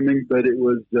was coming, but it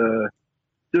was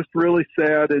just really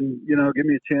sad, and give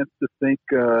me a chance to think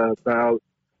about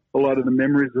a lot of the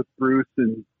memories of Bruce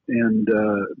and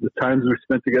the times we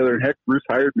spent together. And heck, Bruce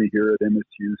hired me here at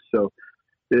MSU, so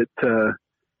it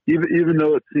even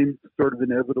though it seemed sort of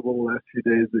inevitable the last few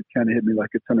days, it kind of hit me like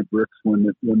a ton of bricks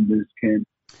when news came.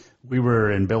 We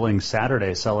were in Billings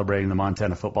Saturday celebrating the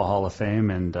Montana Football Hall of Fame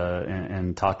and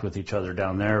talked with each other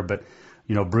down there, but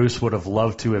Bruce would have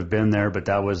loved to have been there, but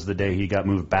that was the day he got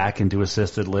moved back into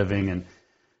assisted living. And,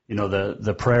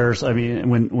 the prayers, I mean,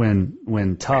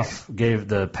 when Tuff gave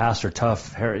the pastor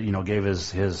Tuff, gave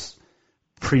his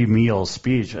pre-meal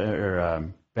speech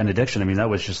or benediction, I mean, that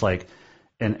was just like,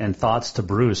 and thoughts to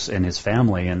Bruce and his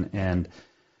family. And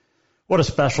what a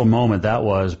special moment that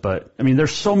was. But, I mean,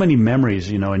 there's so many memories,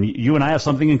 and you and I have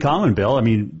something in common, Bill. I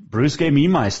mean, Bruce gave me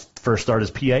my first start as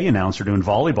PA announcer doing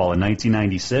volleyball in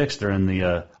 1996 during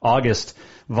the August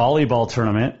volleyball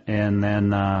tournament, and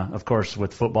then, of course,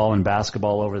 with football and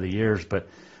basketball over the years. But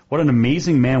what an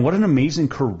amazing man, what an amazing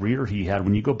career he had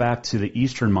when you go back to the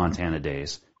Eastern Montana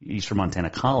days, Eastern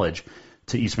Montana College,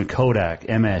 to Eastman Kodak,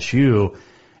 MSU,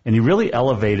 and he really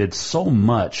elevated so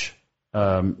much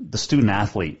the student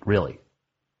athlete, really.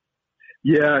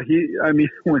 Yeah,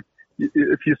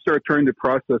 if you start trying to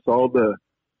process all the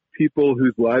people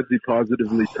whose lives he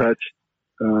positively touched,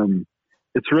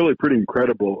 it's really pretty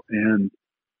incredible. And,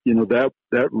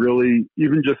 that really,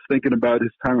 even just thinking about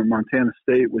his time at Montana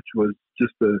State, which was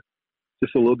just a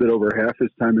little bit over half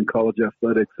his time in college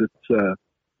athletics, it's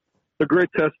a great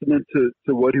testament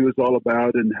to what he was all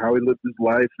about and how he lived his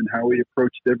life and how he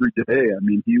approached every day. I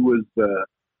mean, he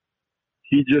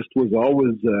just was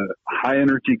always a high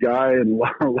energy guy, and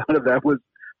a lot of that was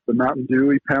the Mountain Dew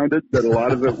he pounded, but a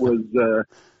lot of it was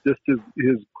just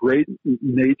his great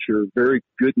nature, very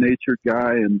good natured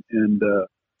guy, and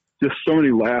just so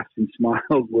many laughs and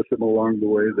smiles with him along the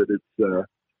way that it's,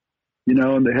 you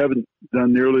know, and they haven't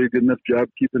done nearly a good enough job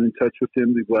keeping in touch with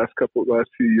him these last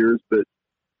few years, but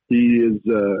he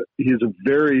was a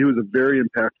very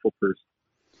impactful person.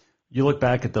 You look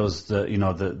back at those, the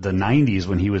 90s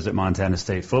when he was at Montana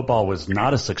State. Football was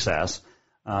not a success,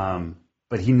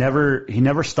 but he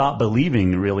never stopped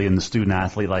believing really in the student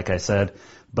athlete, like I said.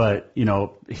 But you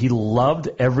know, he loved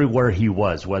everywhere he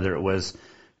was, whether it was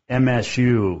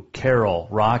MSU, Carroll,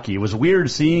 Rocky. It was weird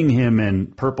seeing him in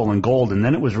purple and gold, and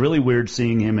then it was really weird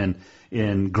seeing him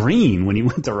in green when he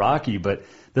went to Rocky. But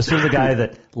this was a guy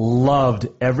that loved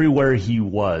everywhere he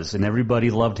was, and everybody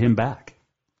loved him back.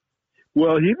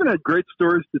 Well, he even had great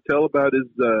stories to tell about his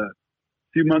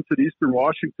few months at Eastern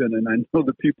Washington, and I know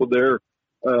the people there,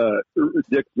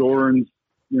 Dick Zorns,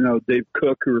 you know, Dave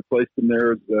Cook, who replaced him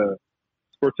there as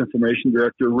sports information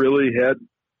director, really had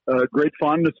great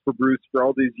fondness for Bruce for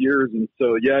all these years. And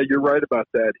so, yeah, you're right about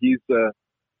that. He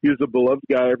was a beloved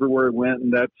guy everywhere he went,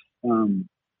 and that's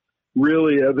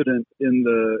really evident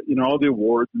in all the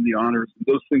awards and the honors.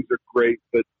 Those things are great,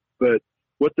 but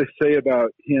what they say about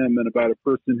him and about a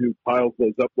person who piles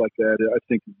those up like that, I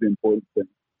think is the important thing.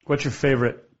 What's your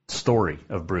favorite story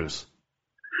of Bruce?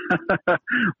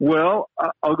 Well,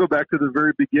 I'll go back to the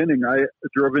very beginning. I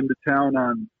drove into town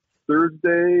on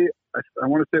Thursday. I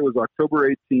want to say it was October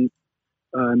 18th,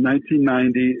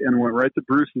 1990, and went right to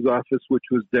Bruce's office, which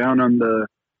was down on the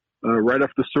right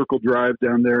off the Circle Drive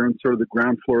down there on sort of the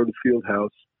ground floor of the field house,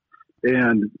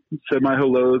 and said my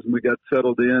hellos, and we got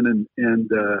settled in, and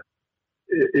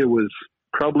it was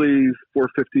probably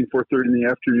 4:15, 4:30 in the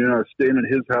afternoon. I was staying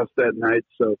at his house that night,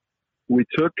 so we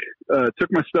took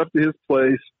my stuff to his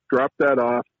place, dropped that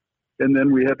off, and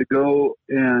then we had to go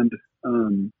and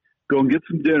get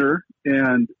some dinner.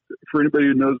 And for anybody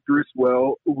who knows Bruce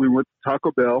well, we went to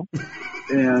Taco Bell,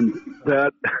 and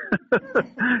that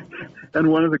and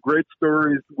one of the great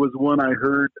stories was one I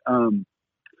heard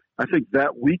I think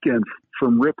that weekend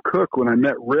from Rip Cook. When I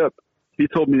met Rip, he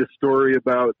told me a story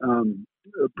about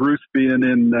Bruce being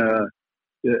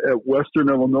at Western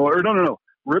Illinois, or no,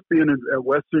 Rip being at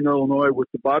Western Illinois with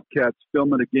the Bobcats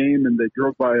filming a game, and they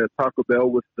drove by a Taco Bell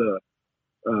with the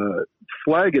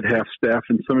flag at half staff,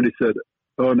 and somebody said,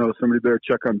 "Oh no, somebody better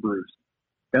check on Bruce."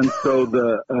 And so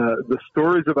the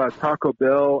stories about Taco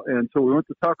Bell, and so we went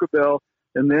to Taco Bell,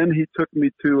 and then he took me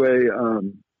to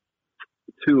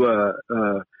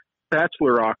a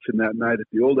bachelor auction that night at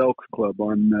the Old Elks Club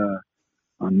on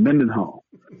Mendenhall.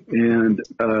 And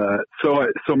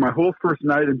so my whole first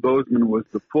night in Bozeman was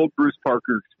the full Bruce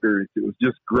Parker experience. It was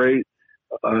just great.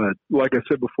 Like I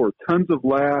said before, tons of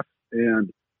laughs and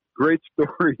great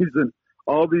stories. And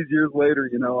all these years later,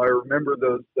 you know, I remember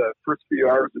those first few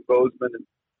hours in Bozeman, and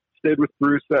stayed with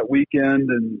Bruce that weekend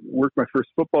and worked my first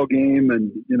football game,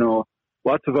 and, you know,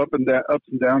 lots of ups and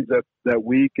downs that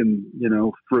week, and, you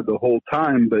know, for the whole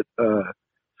time, but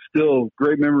still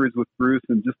great memories with Bruce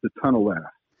and just a ton of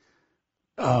laughs.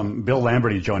 Bill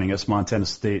Lamberty joining us, Montana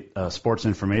State Sports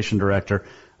Information Director.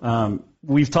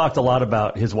 We've talked a lot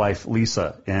about his wife,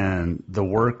 Lisa, and the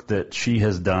work that she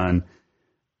has done,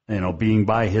 you know, being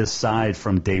by his side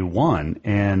from day one,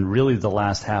 and really the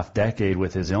last half decade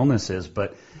with his illnesses.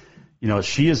 But, you know,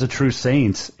 she is a true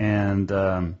saint, and,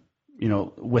 you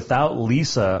know, without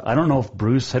Lisa, I don't know if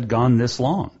Bruce had gone this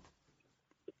long.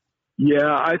 Yeah,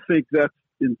 I think that's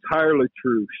entirely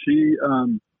true. She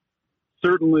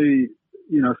certainly,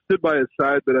 you know, stood by his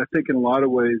side, but I think in a lot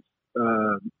of ways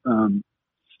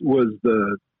was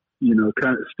you know,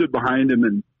 kind of stood behind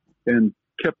him and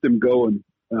kept him going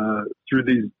through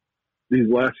these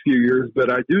last few years.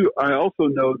 But I also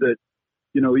know that,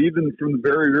 you know, even from the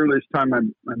very earliest time I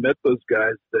met those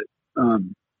guys, that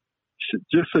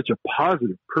just such a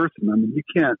positive person. I mean, you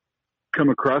can't come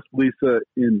across Lisa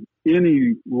in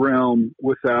any realm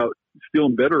without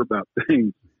feeling better about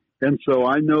things. And so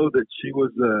I know that she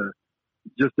was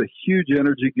just a huge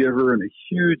energy giver and a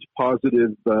huge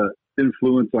positive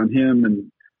influence on him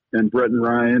and Brett and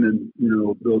Ryan, and, you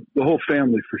know, the whole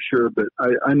family for sure. But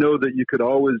I know that you could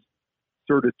always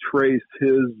sort of trace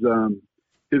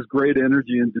his great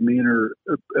energy and demeanor,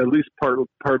 at least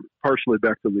partially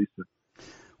back to Lisa.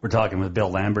 We're talking with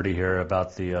Bill Lamberty here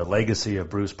about the legacy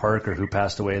of Bruce Parker, who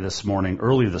passed away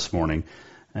early this morning,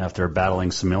 after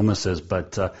battling some illnesses.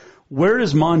 But where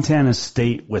is Montana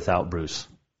State without Bruce?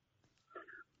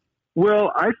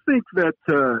 Well, I think that,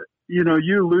 you know,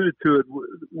 you alluded to it.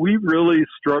 We really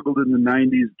struggled in the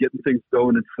 90s getting things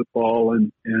going in football,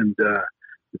 and a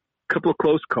couple of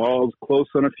close calls, close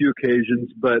on a few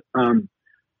occasions. But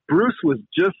Bruce was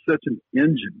just such an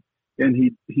engine, and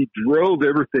he drove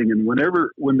everything. And when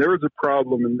there was a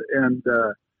problem, and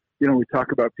we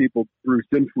talk about people Bruce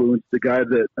influenced, the guy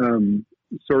that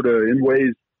sort of in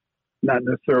ways, not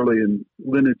necessarily in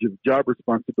lineage of job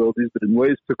responsibilities, but in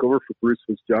ways took over for Bruce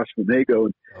was Josh Vanego.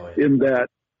 And in that,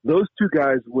 those two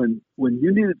guys, when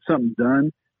you needed something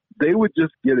done, they would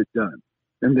just get it done.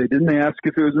 And they didn't ask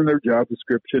if it was in their job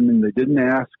description, and they didn't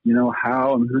ask,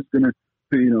 how and who's going to,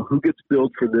 who gets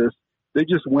billed for this. They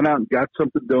just went out and got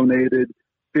something donated,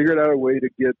 figured out a way to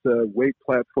get a weight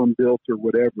platform built or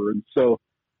whatever. And so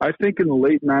I think in the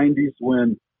late 90s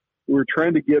when we were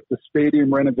trying to get the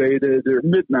stadium renovated, or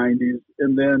mid-90s,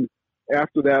 and then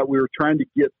after that we were trying to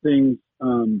get things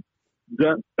done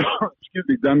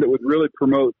done that would really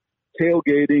promote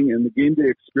tailgating and the game day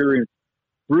experience.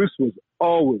 Bruce was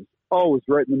always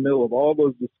right in the middle of all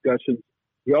those discussions.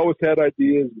 He always had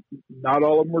ideas. Not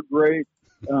all of them were great.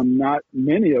 Not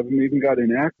many of them even got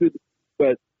enacted,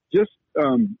 but just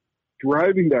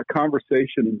driving that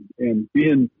conversation and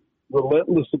being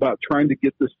relentless about trying to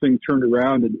get this thing turned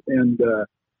around. And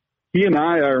he and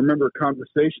I remember a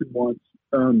conversation once.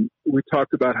 We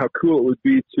talked about how cool it would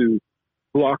be to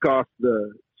block off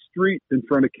the street in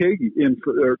front of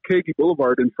Kagi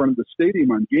Boulevard in front of the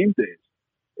stadium on game days.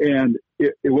 And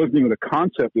it wasn't even a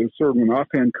concept. It was sort of an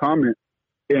offhand comment.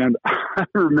 And I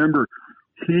remember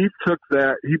he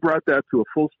brought that to a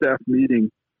full staff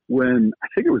meeting when I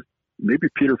think it was maybe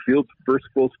Peter Field's first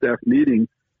full staff meeting.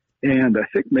 And I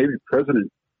think maybe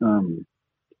President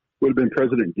would have been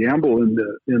President Gamble in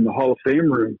the Hall of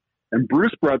Fame room. And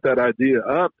Bruce brought that idea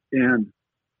up, and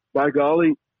by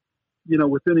golly,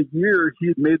 within a year he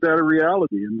had made that a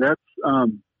reality. And that's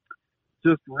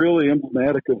just really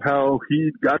emblematic of how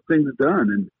he got things done.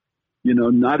 And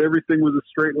not everything was a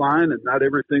straight line, and not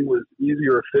everything was easy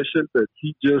or efficient, but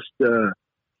he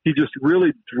just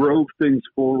really drove things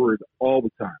forward all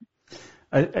the time.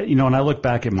 When I look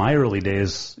back at my early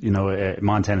days, at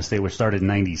Montana State, which started in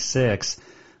 '96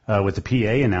 with the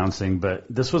PA announcing, but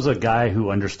this was a guy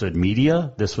who understood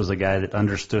media. This was a guy that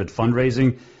understood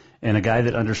fundraising, and a guy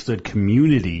that understood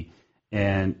community.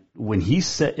 And when he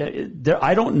said,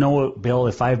 I don't know, Bill,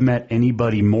 if I've met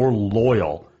anybody more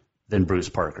loyal than Bruce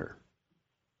Parker.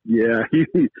 Yeah,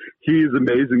 he's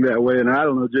amazing that way. And I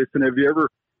don't know, Jason, have you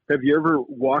ever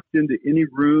walked into any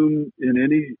room in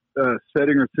any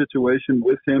setting or situation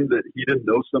with him that he didn't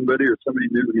know somebody or somebody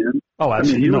knew him? Oh,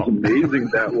 absolutely. I mean, he was amazing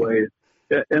that way.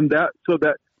 And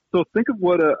so think of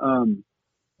what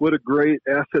a great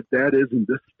asset that is in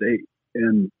this state.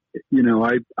 And,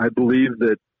 I believe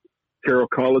that Carroll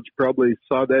College probably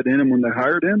saw that in him when they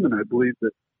hired him. And I believe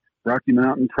that Rocky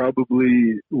Mountain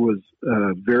probably was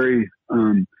very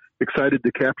excited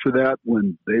to capture that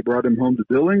when they brought him home to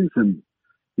Billings. And,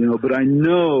 but I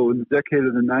know in the decade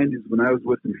of the 90s when I was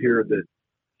with him here that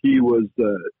he was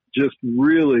just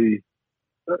really,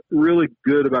 really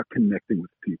good about connecting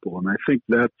with people. And I think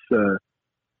that's going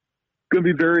to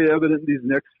be very evident these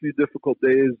next few difficult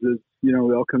days as, we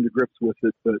all come to grips with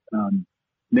it. But,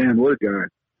 man, what a guy.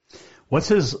 What's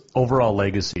his overall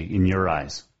legacy in your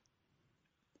eyes?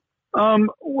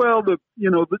 Well,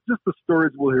 just the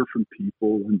stories we'll hear from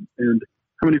people and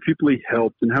how many people he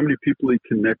helped and how many people he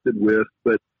connected with.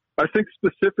 But I think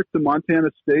specific to Montana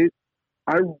State,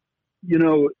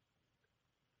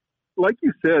 like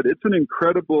you said, it's an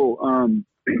incredible,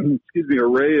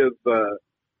 array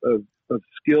of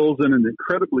skills and an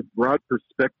incredibly broad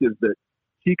perspective that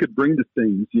he could bring to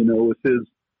things, with his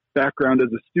background as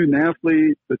a student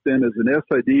athlete, but then as an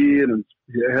SID, and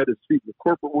he had his feet in the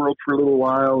corporate world for a little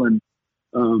while. And,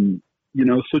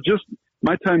 so just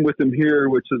my time with him here,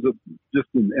 which is just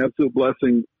an absolute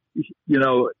blessing,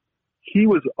 he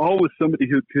was always somebody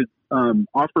who could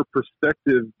offer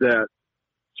perspective that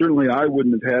certainly I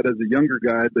wouldn't have had as a younger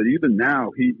guy, but even now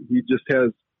he just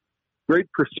has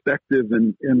great perspective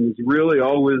and was really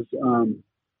always,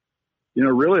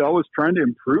 really always trying to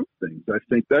improve things. I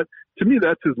think that, to me,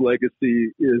 that's his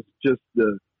legacy, is just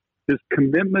his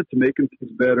commitment to making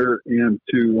things better and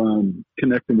to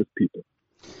connecting with people.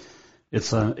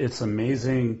 It's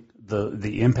amazing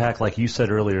the impact, like you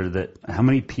said earlier, that how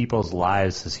many people's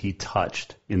lives has he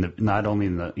touched not only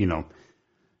in the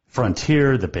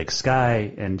Frontier, the Big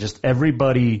Sky, and just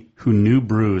everybody who knew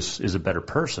Bruce is a better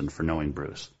person for knowing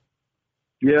Bruce.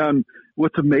 Yeah, and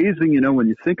what's amazing, when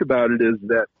you think about it, is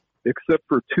that except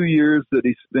for 2 years that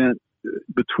he spent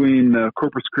between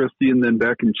Corpus Christi and then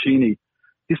back in Cheney,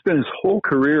 he spent his whole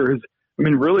career,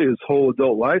 really his whole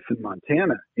adult life in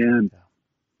Montana. And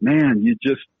man, you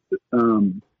just,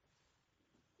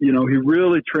 he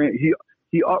really he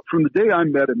from the day I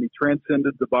met him, he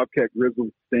transcended the Bobcat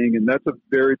Grizzlies thing, and that's a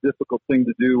very difficult thing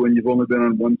to do when you've only been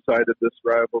on one side of this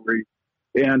rivalry.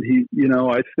 And he,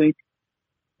 I think,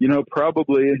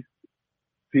 probably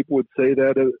people would say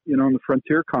that, in the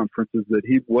Frontier conferences, that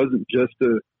he wasn't just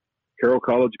a Carroll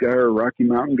College guy or a Rocky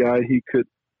Mountain guy. He could,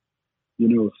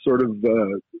 sort of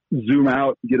zoom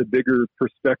out and get a bigger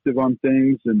perspective on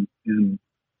things and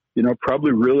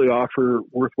probably really offer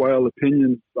worthwhile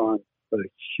opinions on a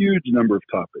huge number of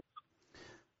topics.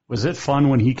 Was it fun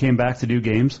when he came back to do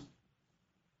games?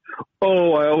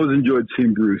 Oh, I always enjoyed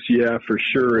seeing Bruce. Yeah, for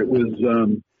sure. It was,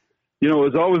 it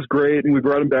was always great. And we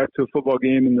brought him back to a football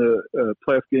game in the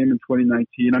playoff game in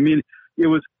 2019. I mean, it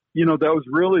was, that was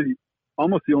really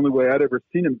almost the only way I'd ever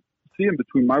see him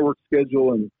between my work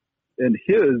schedule and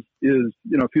his is,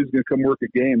 if he was going to come work a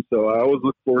game. So I always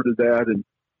looked forward to that.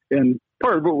 And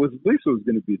part of it was Lisa was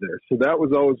going to be there. So that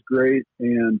was always great.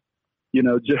 And,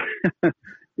 just,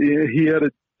 he had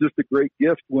just a great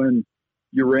gift when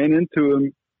you ran into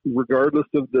him, regardless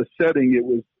of the setting. It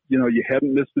was, you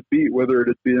hadn't missed a beat, whether it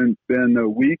had been a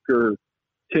week or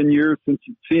 10 years since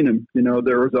you'd seen him.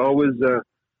 There was always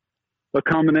a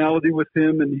commonality with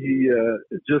him, and he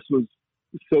just was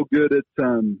so good at,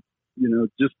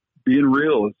 just being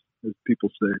real, as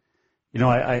people say.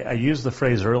 I used the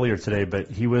phrase earlier today, but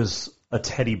he was a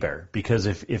teddy bear, because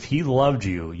if he loved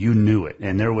you, you knew it.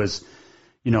 And there was,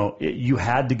 you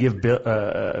had to give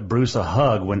Bruce a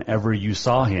hug whenever you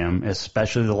saw him,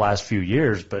 especially the last few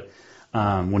years. But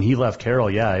when he left Carroll,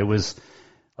 it was,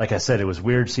 like I said, it was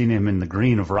weird seeing him in the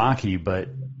green of Rocky, but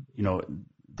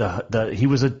he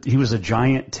was a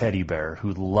giant teddy bear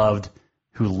who loved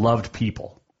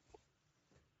people.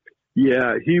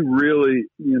 Yeah, he really,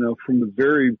 from the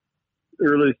very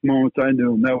earliest moments I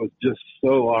knew him, that was just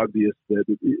so obvious that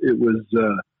it was,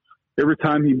 every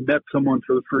time he met someone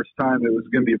for the first time, it was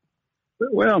going to be,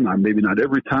 maybe not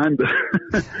every time, but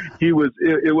it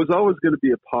was always going to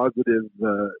be a positive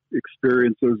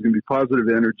experience. There was going to be positive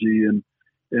energy and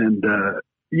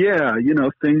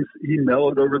things, he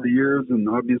mellowed over the years, and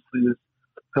obviously his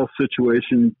health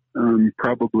situation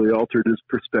probably altered his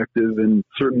perspective, and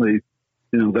certainly,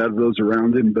 that of those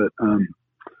around him. But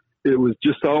it was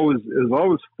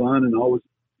always fun and always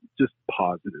just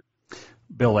positive.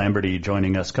 Bill Lamberty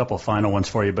joining us. A couple final ones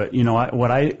for you, but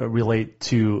what I relate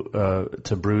to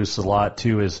Bruce a lot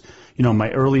too is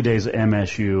my early days at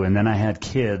MSU, and then I had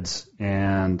kids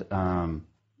and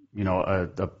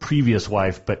a previous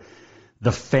wife, but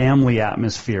the family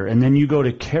atmosphere, and then you go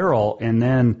to Carroll, and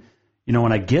then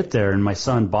when I get there, and my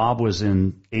son Bob was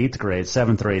in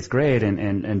 7th or 8th grade,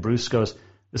 and Bruce goes,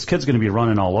 this kid's going to be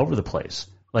running all over the place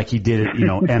like he did at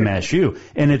MSU,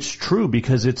 and it's true,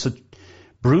 because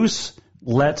Bruce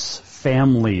lets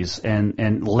families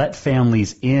and let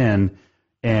families in,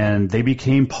 and they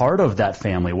became part of that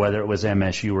family, whether it was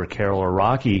MSU or Carroll or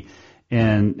Rocky.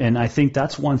 And I think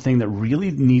that's one thing that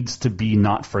really needs to be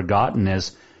not forgotten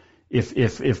is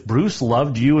if Bruce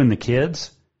loved you and the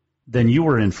kids, then you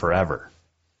were in forever.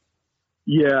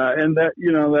 Yeah, and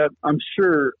that I'm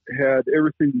sure had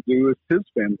everything to do with his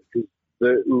family, because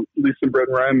Lisa and Brett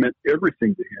and Ryan meant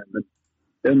everything to him,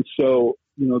 and so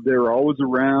they were always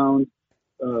around.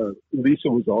 Lisa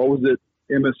was always at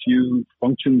MSU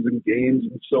functions and games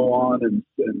and so on,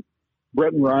 and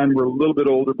Brett and Ryan were a little bit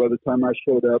older by the time I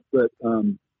showed up, but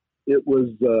it was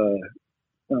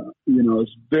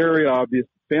it's very obvious.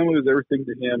 Family was everything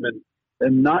to him,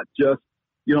 and not just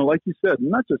like you said,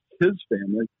 not just his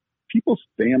family, people's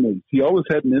families. He always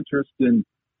had an interest in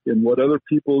what other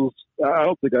people's. I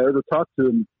don't think I ever talked to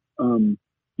him,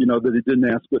 that he didn't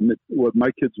ask what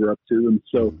my kids are up to, and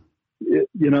so it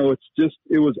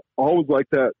was always like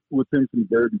that with him from the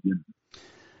very beginning.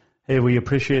 Hey, we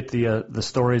appreciate the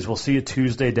stories. We'll see you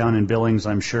Tuesday down in Billings,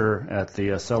 I'm sure, at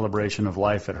the Celebration of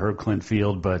Life at Herb Clint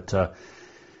Field. But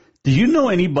do you know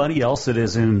anybody else that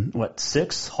is in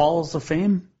 6 Halls of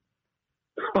Fame?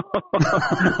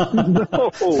 No.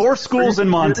 4 schools in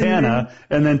Montana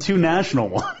and then 2 national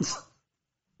ones.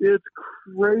 It's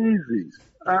crazy.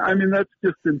 I mean, that's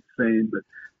just insane. But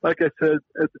like I said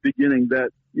at the beginning,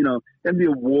 that, and the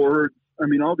awards,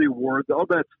 all the awards, all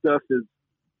that stuff is,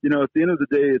 at the end of the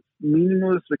day, it's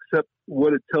meaningless except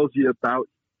what it tells you about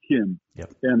him.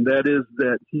 Yep. And that is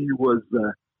that he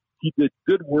did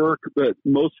good work, but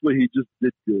mostly he just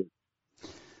did good.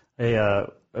 Hey,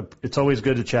 it's always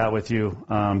good to chat with you.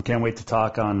 Can't wait to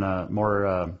talk on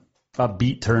more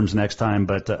upbeat terms next time,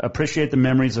 but appreciate the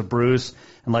memories of Bruce.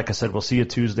 And like I said, we'll see you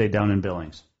Tuesday down in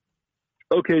Billings.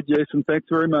 Okay, Jason. Thanks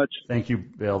very much. Thank you,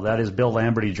 Bill. That is Bill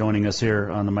Lamberty joining us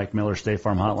here on the Mike Miller State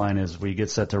Farm Hotline as we get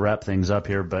set to wrap things up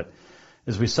here. But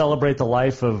as we celebrate the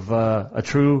life of a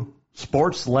true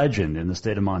sports legend in the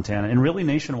state of Montana and really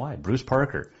nationwide, Bruce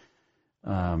Parker,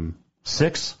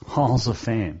 6 Halls of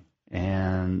Fame.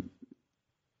 And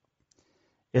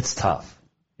it's tough.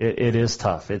 It is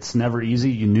tough. It's never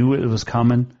easy. You knew it was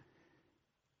coming.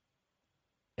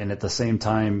 And at the same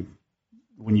time,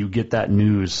 when you get that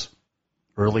news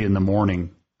early in the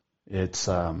morning, it's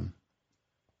not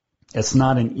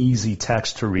an easy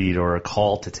text to read or a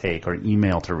call to take or an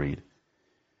email to read.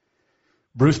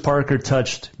 Bruce Parker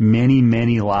touched many,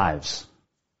 many lives.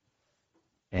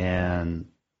 And,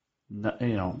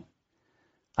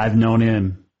 I've known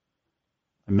him.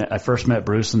 I first met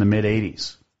Bruce in the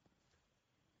mid-'80s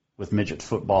with midget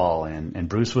football, and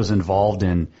Bruce was involved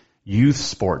in youth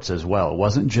sports as well. It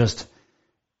wasn't just,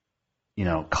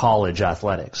 college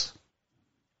athletics.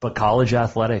 But college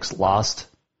athletics lost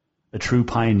a true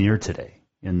pioneer today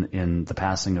in the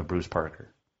passing of Bruce Parker.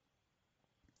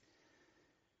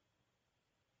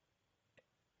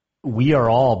 We are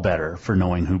all better for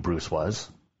knowing who Bruce was.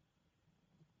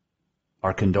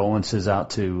 Our condolences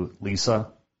out to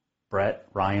Lisa, Brett,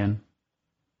 Ryan,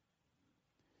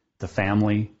 the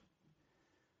family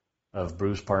of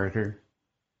Bruce Parker.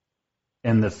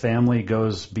 And the family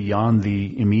goes beyond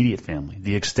the immediate family.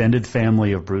 The extended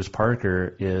family of Bruce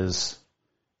Parker is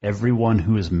everyone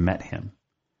who has met him.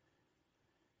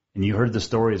 And you heard the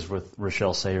stories with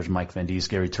Rochelle Sayers, Mike Van Dies,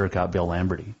 Gary Turcotte, Bill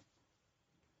Lamberty.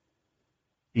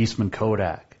 Eastman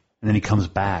Kodak. And then he comes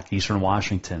back, Eastern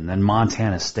Washington, then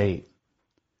Montana State.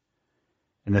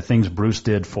 And the things Bruce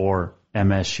did for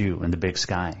MSU and the Big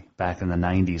Sky back in the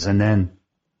 90s. And then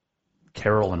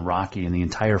Carroll and Rocky and the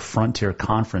entire Frontier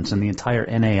Conference and the entire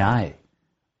NAI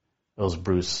owes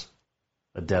Bruce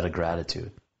a debt of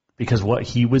gratitude. Because what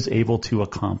he was able to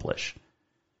accomplish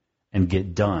and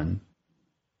get done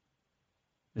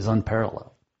is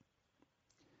unparalleled.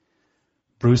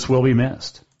 Bruce will be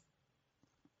missed.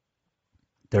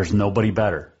 There's nobody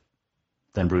better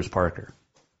than Bruce Parker.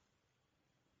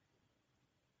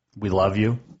 We love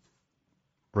you.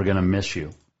 We're going to miss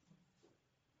you.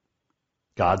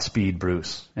 Godspeed,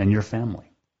 Bruce, and your family.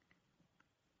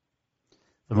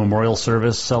 The memorial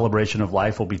service, Celebration of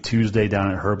Life, will be Tuesday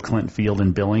down at Herb Clinton Field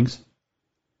in Billings,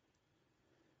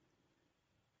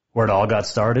 where it all got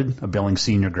started, a Billings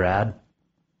senior grad.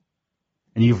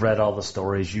 And you've read all the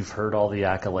stories. You've heard all the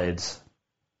accolades.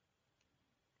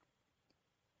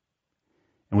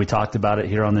 And we talked about it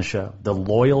here on the show. The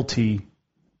loyalty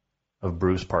of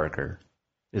Bruce Parker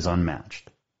is unmatched.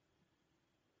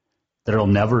 There will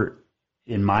never,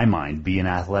 in my mind, be an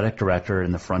athletic director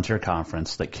in the Frontier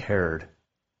Conference that cared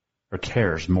or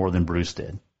cares more than Bruce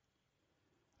did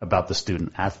about the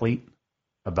student athlete,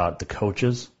 about the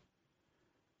coaches,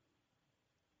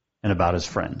 and about his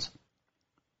friends.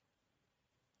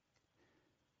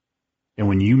 And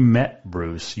when you met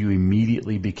Bruce, you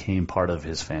immediately became part of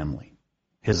his family,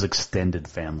 his extended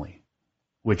family,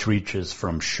 which reaches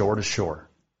from shore to shore.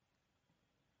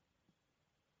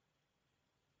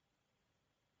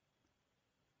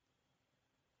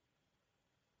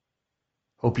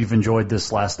 Hope you've enjoyed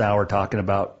this last hour talking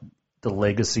about the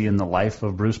legacy and the life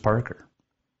of Bruce Parker.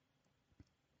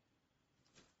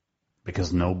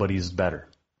 Because nobody's better.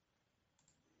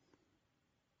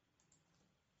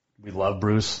 We love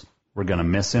Bruce. We're going to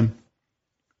miss him.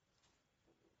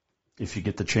 If you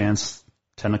get the chance,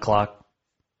 10 o'clock,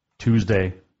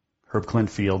 Tuesday, Herb Clinton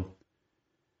Field,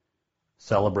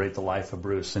 celebrate the life of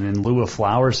Bruce. And in lieu of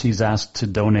flowers, he's asked to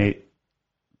donate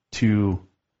to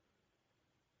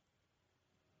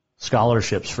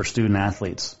scholarships for student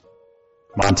athletes.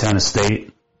 Montana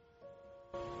State,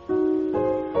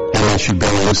 MSU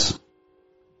Billings,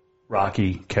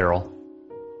 Rocky, Carroll.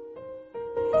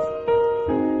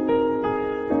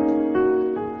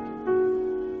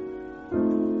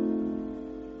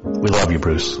 We love you,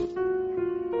 Bruce.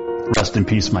 Rest in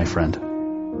peace, my friend.